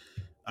lost it.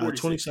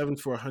 27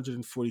 for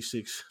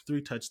 146,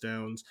 3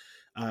 touchdowns.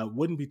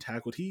 Wouldn't be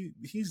tackled.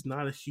 He's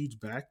not a huge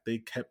back. They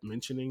kept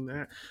mentioning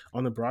that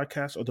on the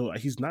broadcast, although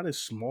he's not as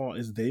small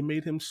as they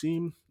made him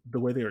seem the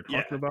way they were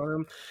talking about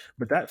him.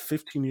 But that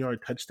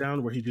 15-yard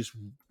touchdown where he just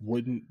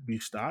wouldn't be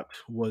stopped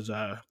was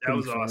that pretty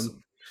was fun.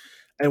 awesome.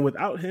 And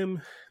without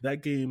him,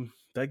 that game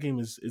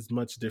is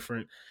much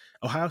different.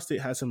 Ohio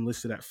State has him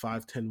listed at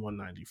 5'10",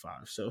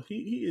 195. So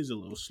he is a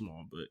little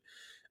small, but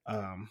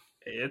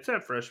Hey, it's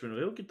that freshman.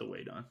 He'll get the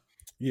weight on.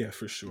 yeah,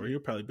 for sure. He'll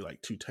probably be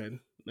like 210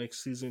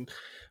 next season.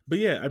 But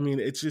yeah, I mean,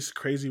 it's just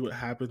crazy what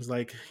happens.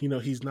 Like,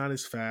 he's not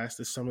as fast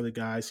as some of the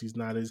guys. He's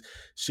not as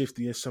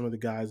shifty as some of the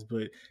guys,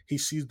 but he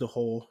sees the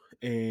hole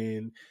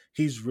and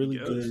he's really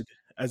good.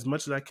 As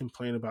much as I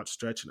complain about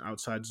stretch and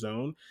outside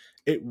zone,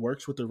 it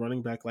works with a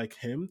running back like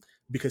him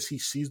because he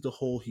sees the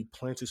hole, he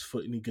plants his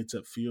foot, and he gets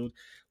upfield.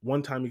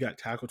 One time he got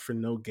tackled for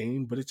no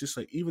gain, but it's just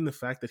like even the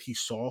fact that he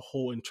saw a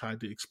hole and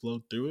tried to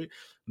explode through it,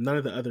 none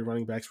of the other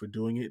running backs were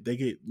doing it. They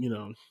get,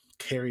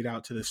 carried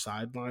out to the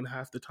sideline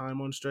half the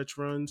time on stretch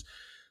runs.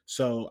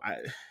 So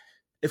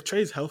if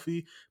Trey's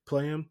healthy,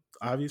 play him,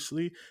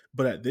 obviously.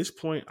 But at this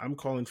point, I'm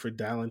calling for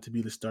Dallin to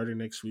be the starter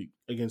next week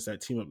against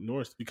that team up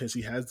north because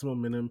he has the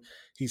momentum,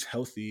 he's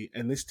healthy,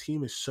 and this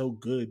team is so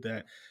good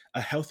that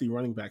a healthy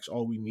running back's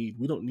all we need.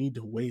 We don't need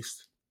to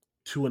waste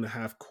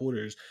 2.5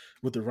 quarters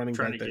with the running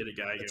trying back to get a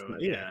guy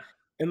going. Yeah.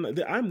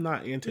 And I'm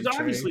not anti-Trey. He's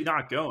obviously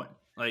not going.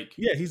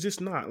 Yeah, he's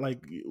just not.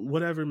 Like,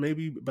 whatever,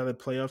 maybe by the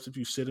playoffs, if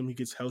you sit him, he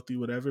gets healthy,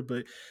 whatever.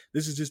 But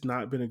this has just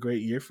not been a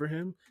great year for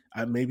him.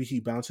 Maybe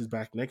he bounces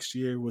back next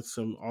year with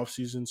some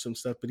offseason, some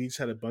stuff, but he's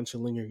had a bunch of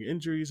lingering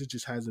injuries. It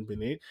just hasn't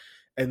been it.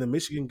 And the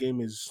Michigan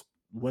game is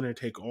winner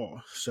take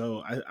all.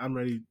 So I'm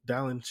ready.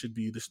 Dallin should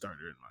be the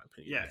starter, in my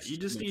opinion. Yeah, you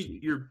just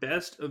need your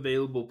best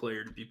available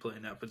player to be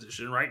playing that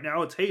position. Right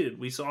now, it's Hayden.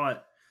 We saw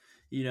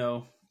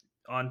it,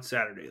 on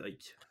Saturday.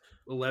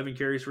 11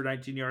 carries for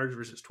 19 yards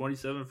versus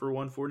 27 for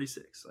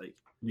 146.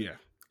 Yeah,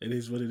 it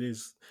is what it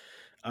is.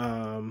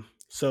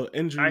 So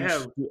injuries. I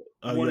have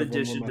one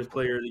addition to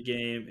player of the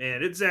game,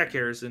 and it's Zach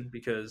Harrison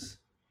because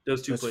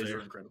those two plays are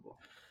incredible.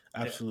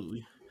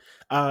 Absolutely.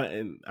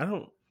 And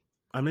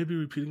I may be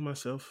repeating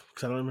myself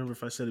because I don't remember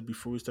if I said it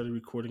before we started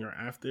recording or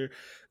after.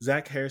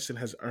 Zach Harrison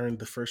has earned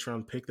the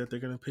first-round pick that they're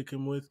going to pick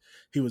him with.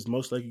 He was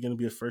most likely going to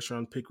be a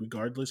first-round pick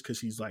regardless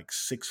because he's like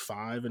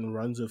 6'5" and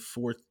runs a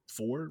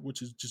 4.4,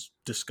 which is just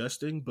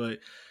disgusting. But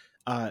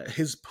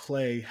his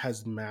play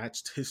has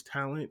matched his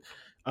talent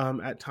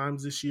at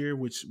times this year,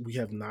 which we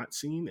have not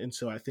seen. And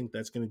so I think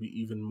that's going to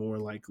be even more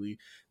likely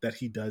that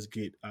he does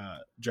get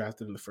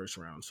drafted in the first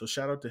round. So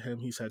shout out to him.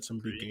 He's had some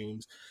big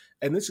games.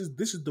 And this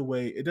is the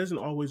way. It doesn't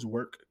always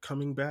work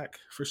coming back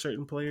for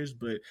certain players,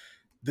 but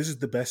this is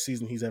the best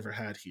season he's ever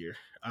had here.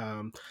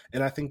 And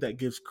I think that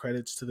gives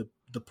credits to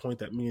the point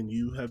that me and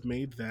you have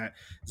made that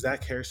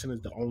Zach Harrison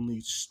is the only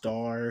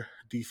star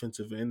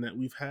defensive end that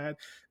we've had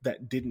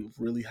that didn't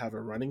really have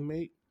a running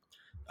mate.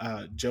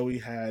 Joey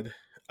had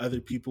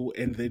other people,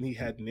 and then he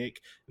had Nick.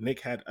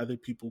 Nick had other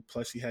people,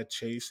 plus he had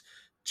Chase.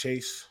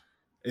 Chase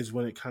is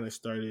when it kind of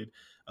started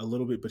a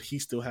little bit, but he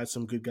still had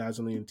some good guys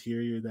on the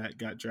interior that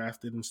got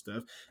drafted and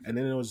stuff. And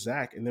then it was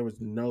Zach, and there was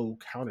no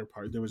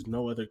counterpart. There was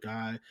no other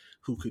guy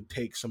who could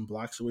take some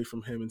blocks away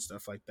from him and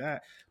stuff like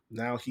that.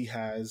 Now he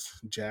has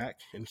Jack,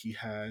 and he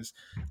has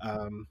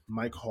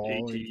Mike Hall,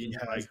 and he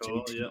has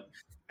JT,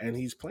 and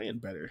he's playing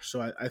better.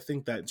 So I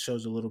think that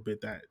shows a little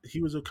bit that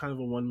he was a kind of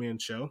a one-man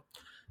show.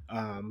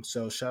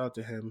 So shout out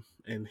to him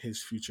and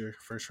his future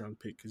first-round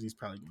pick because he's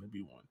probably going to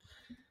be one.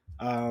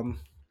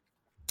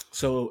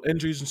 So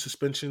injuries and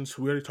suspensions.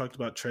 We already talked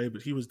about Trey,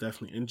 but he was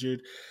definitely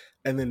injured.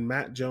 And then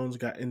Matt Jones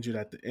got injured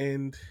at the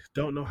end.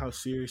 Don't know how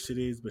serious it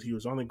is, but he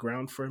was on the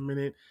ground for a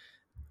minute.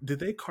 Did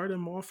they cart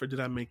him off, or did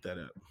I make that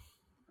up?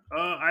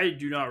 I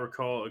do not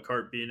recall a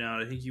cart being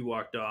out. I think he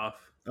walked off.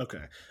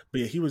 Okay,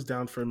 but yeah, he was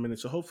down for a minute.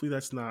 So hopefully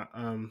that's not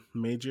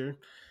major.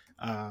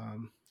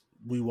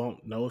 We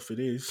won't know if it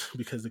is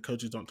because the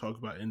coaches don't talk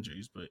about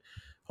injuries, but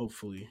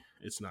hopefully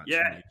it's not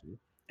too major.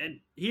 And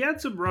he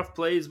had some rough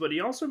plays, but he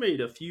also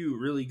made a few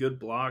really good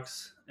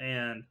blocks.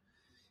 And,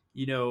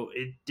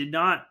 it did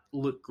not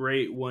look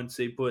great once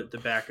they put the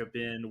backup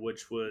in,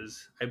 which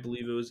was, I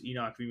believe it was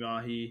Enoch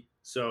Vimahi.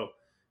 So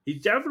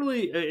he's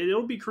definitely,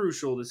 it'll be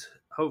crucial to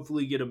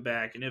hopefully get him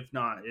back. And if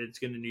not, it's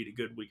going to need a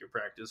good week of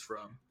practice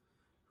from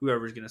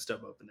whoever's going to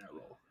step up in that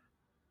role.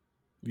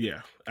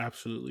 Yeah,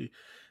 absolutely.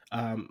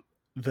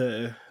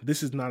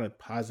 This is not a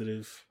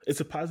positive. It's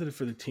a positive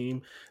for the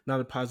team,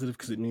 not a positive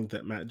because it means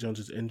that Matt Jones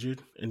is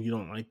injured and you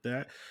don't like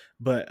that.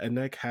 But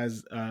Anek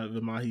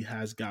Vimahi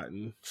has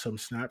gotten some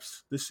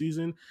snaps this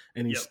season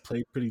and he's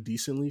played pretty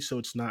decently. So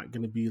it's not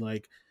going to be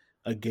like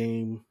a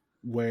game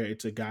where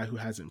it's a guy who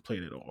hasn't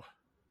played at all.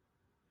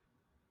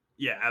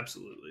 Yeah,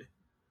 absolutely.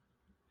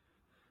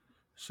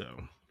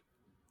 So,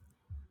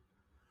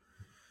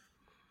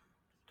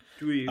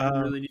 do we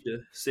really need to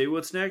say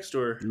what's next,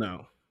 or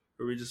no?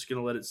 Or are we just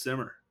gonna let it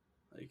simmer?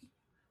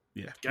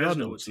 Yeah, y'all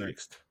know what's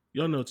next.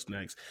 Y'all know what's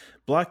next.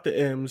 Block the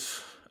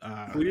M's.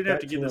 We didn't have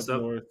to get this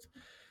up. If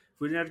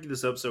we didn't have to get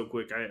this up so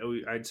quick,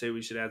 I'd say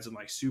we should add some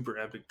super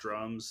epic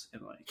drums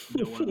and one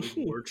of those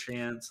war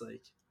chants.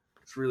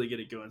 Let's really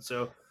get it going.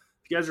 So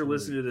if you guys are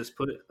listening to this,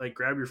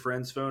 grab your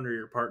friend's phone or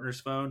your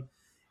partner's phone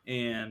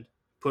and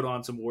put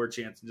on some war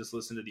chants and just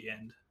listen to the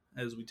end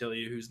as we tell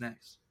you who's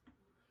next.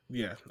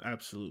 Yeah,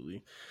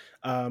 absolutely.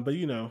 But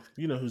you know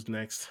who's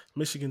next.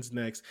 Michigan's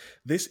next.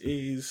 This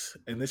is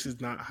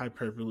not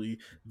hyperbole,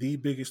 the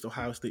biggest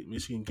Ohio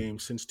State-Michigan game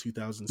since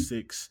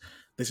 2006.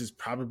 This is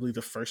probably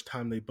the first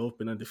time they've both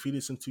been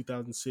undefeated since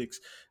 2006.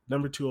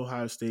 Number 2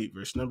 Ohio State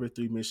versus number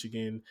 3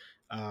 Michigan.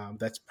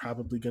 That's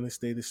probably going to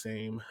stay the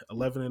same.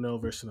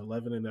 11-0 versus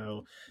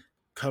 11-0.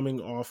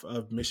 Coming off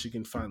of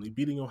Michigan finally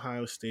beating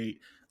Ohio State,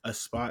 a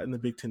spot in the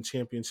Big Ten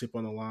championship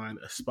on the line,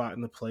 a spot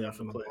in the playoff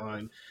on the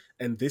line.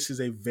 And this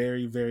is a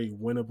very, very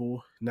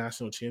winnable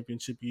national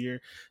championship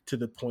year to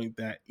the point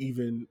that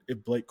even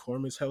if Blake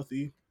Corum is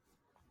healthy,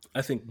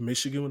 I think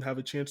Michigan would have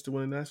a chance to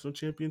win a national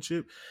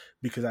championship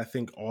because I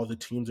think all the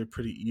teams are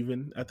pretty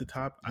even at the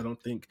top. I'm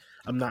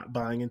not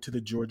buying into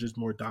the Georgia's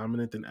more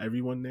dominant than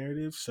everyone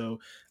narrative. So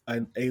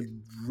a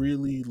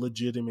really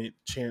legitimate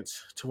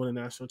chance to win a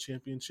national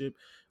championship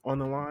on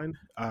the line.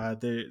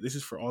 This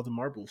is for all the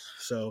marbles.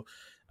 So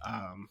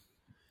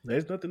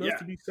there's nothing else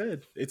to be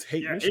said. It's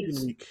Hate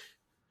Michigan week.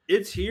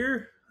 It's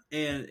here,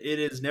 and it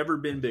has never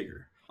been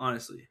bigger,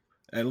 honestly.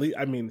 At least,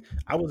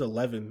 I was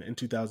 11 in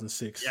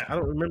 2006. Yeah. I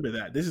don't remember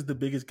that. This is the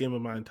biggest game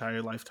of my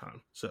entire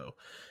lifetime. So,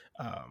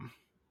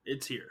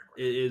 it's here.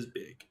 It is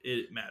big.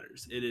 It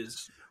matters. It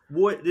is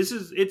what this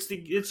is. It's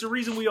the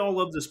reason we all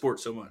love the sport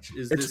so much.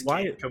 It's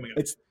why coming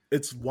up.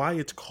 It's why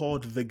it's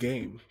called the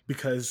game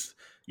because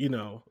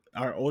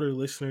our older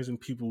listeners and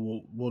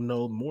people will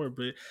know more,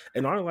 but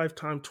in our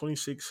lifetime,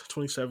 26,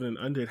 27 and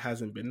under, it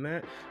hasn't been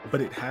that, but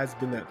it has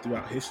been that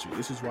throughout history.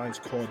 This is why it's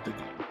called the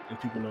game, and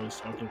people know what it's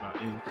talking about.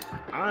 And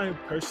I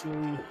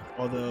personally,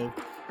 although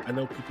I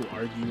know people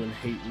argue and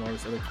hate and all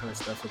this other kind of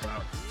stuff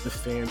about the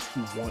fans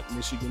who want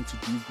Michigan to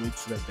do good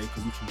so that we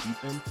can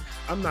beat them,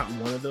 I'm not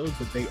one of those,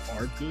 but they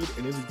are good,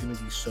 and it is going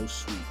to be so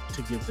sweet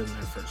to give them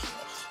their first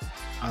loss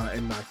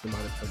and knock them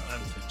out of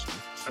playoff contention.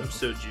 I'm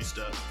so juiced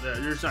up.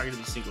 There's not going to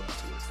be single out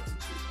to work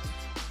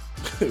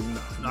this week.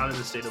 No, not in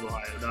the state of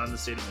Ohio, not in the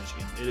state of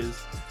Michigan. It is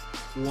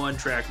one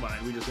track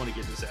mind. We just want to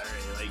get to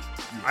Saturday.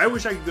 I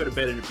wish I could go to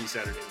bed and it'd be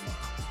Saturday tomorrow.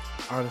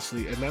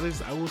 Honestly, and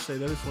I will say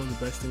that is one of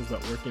the best things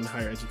about working in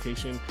higher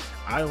education.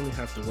 I only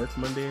have to work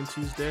Monday and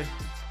Tuesday,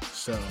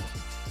 so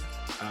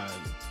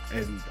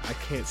and I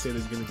can't say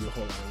there's going to be a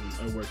whole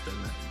lot of work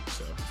done that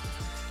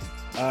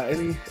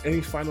week. So,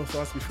 any final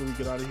thoughts before we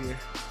get out of here?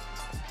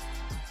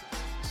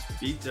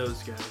 Beat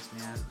those guys,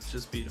 man.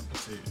 Just beat them.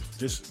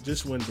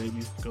 Just win,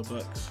 baby. Go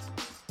Bucks.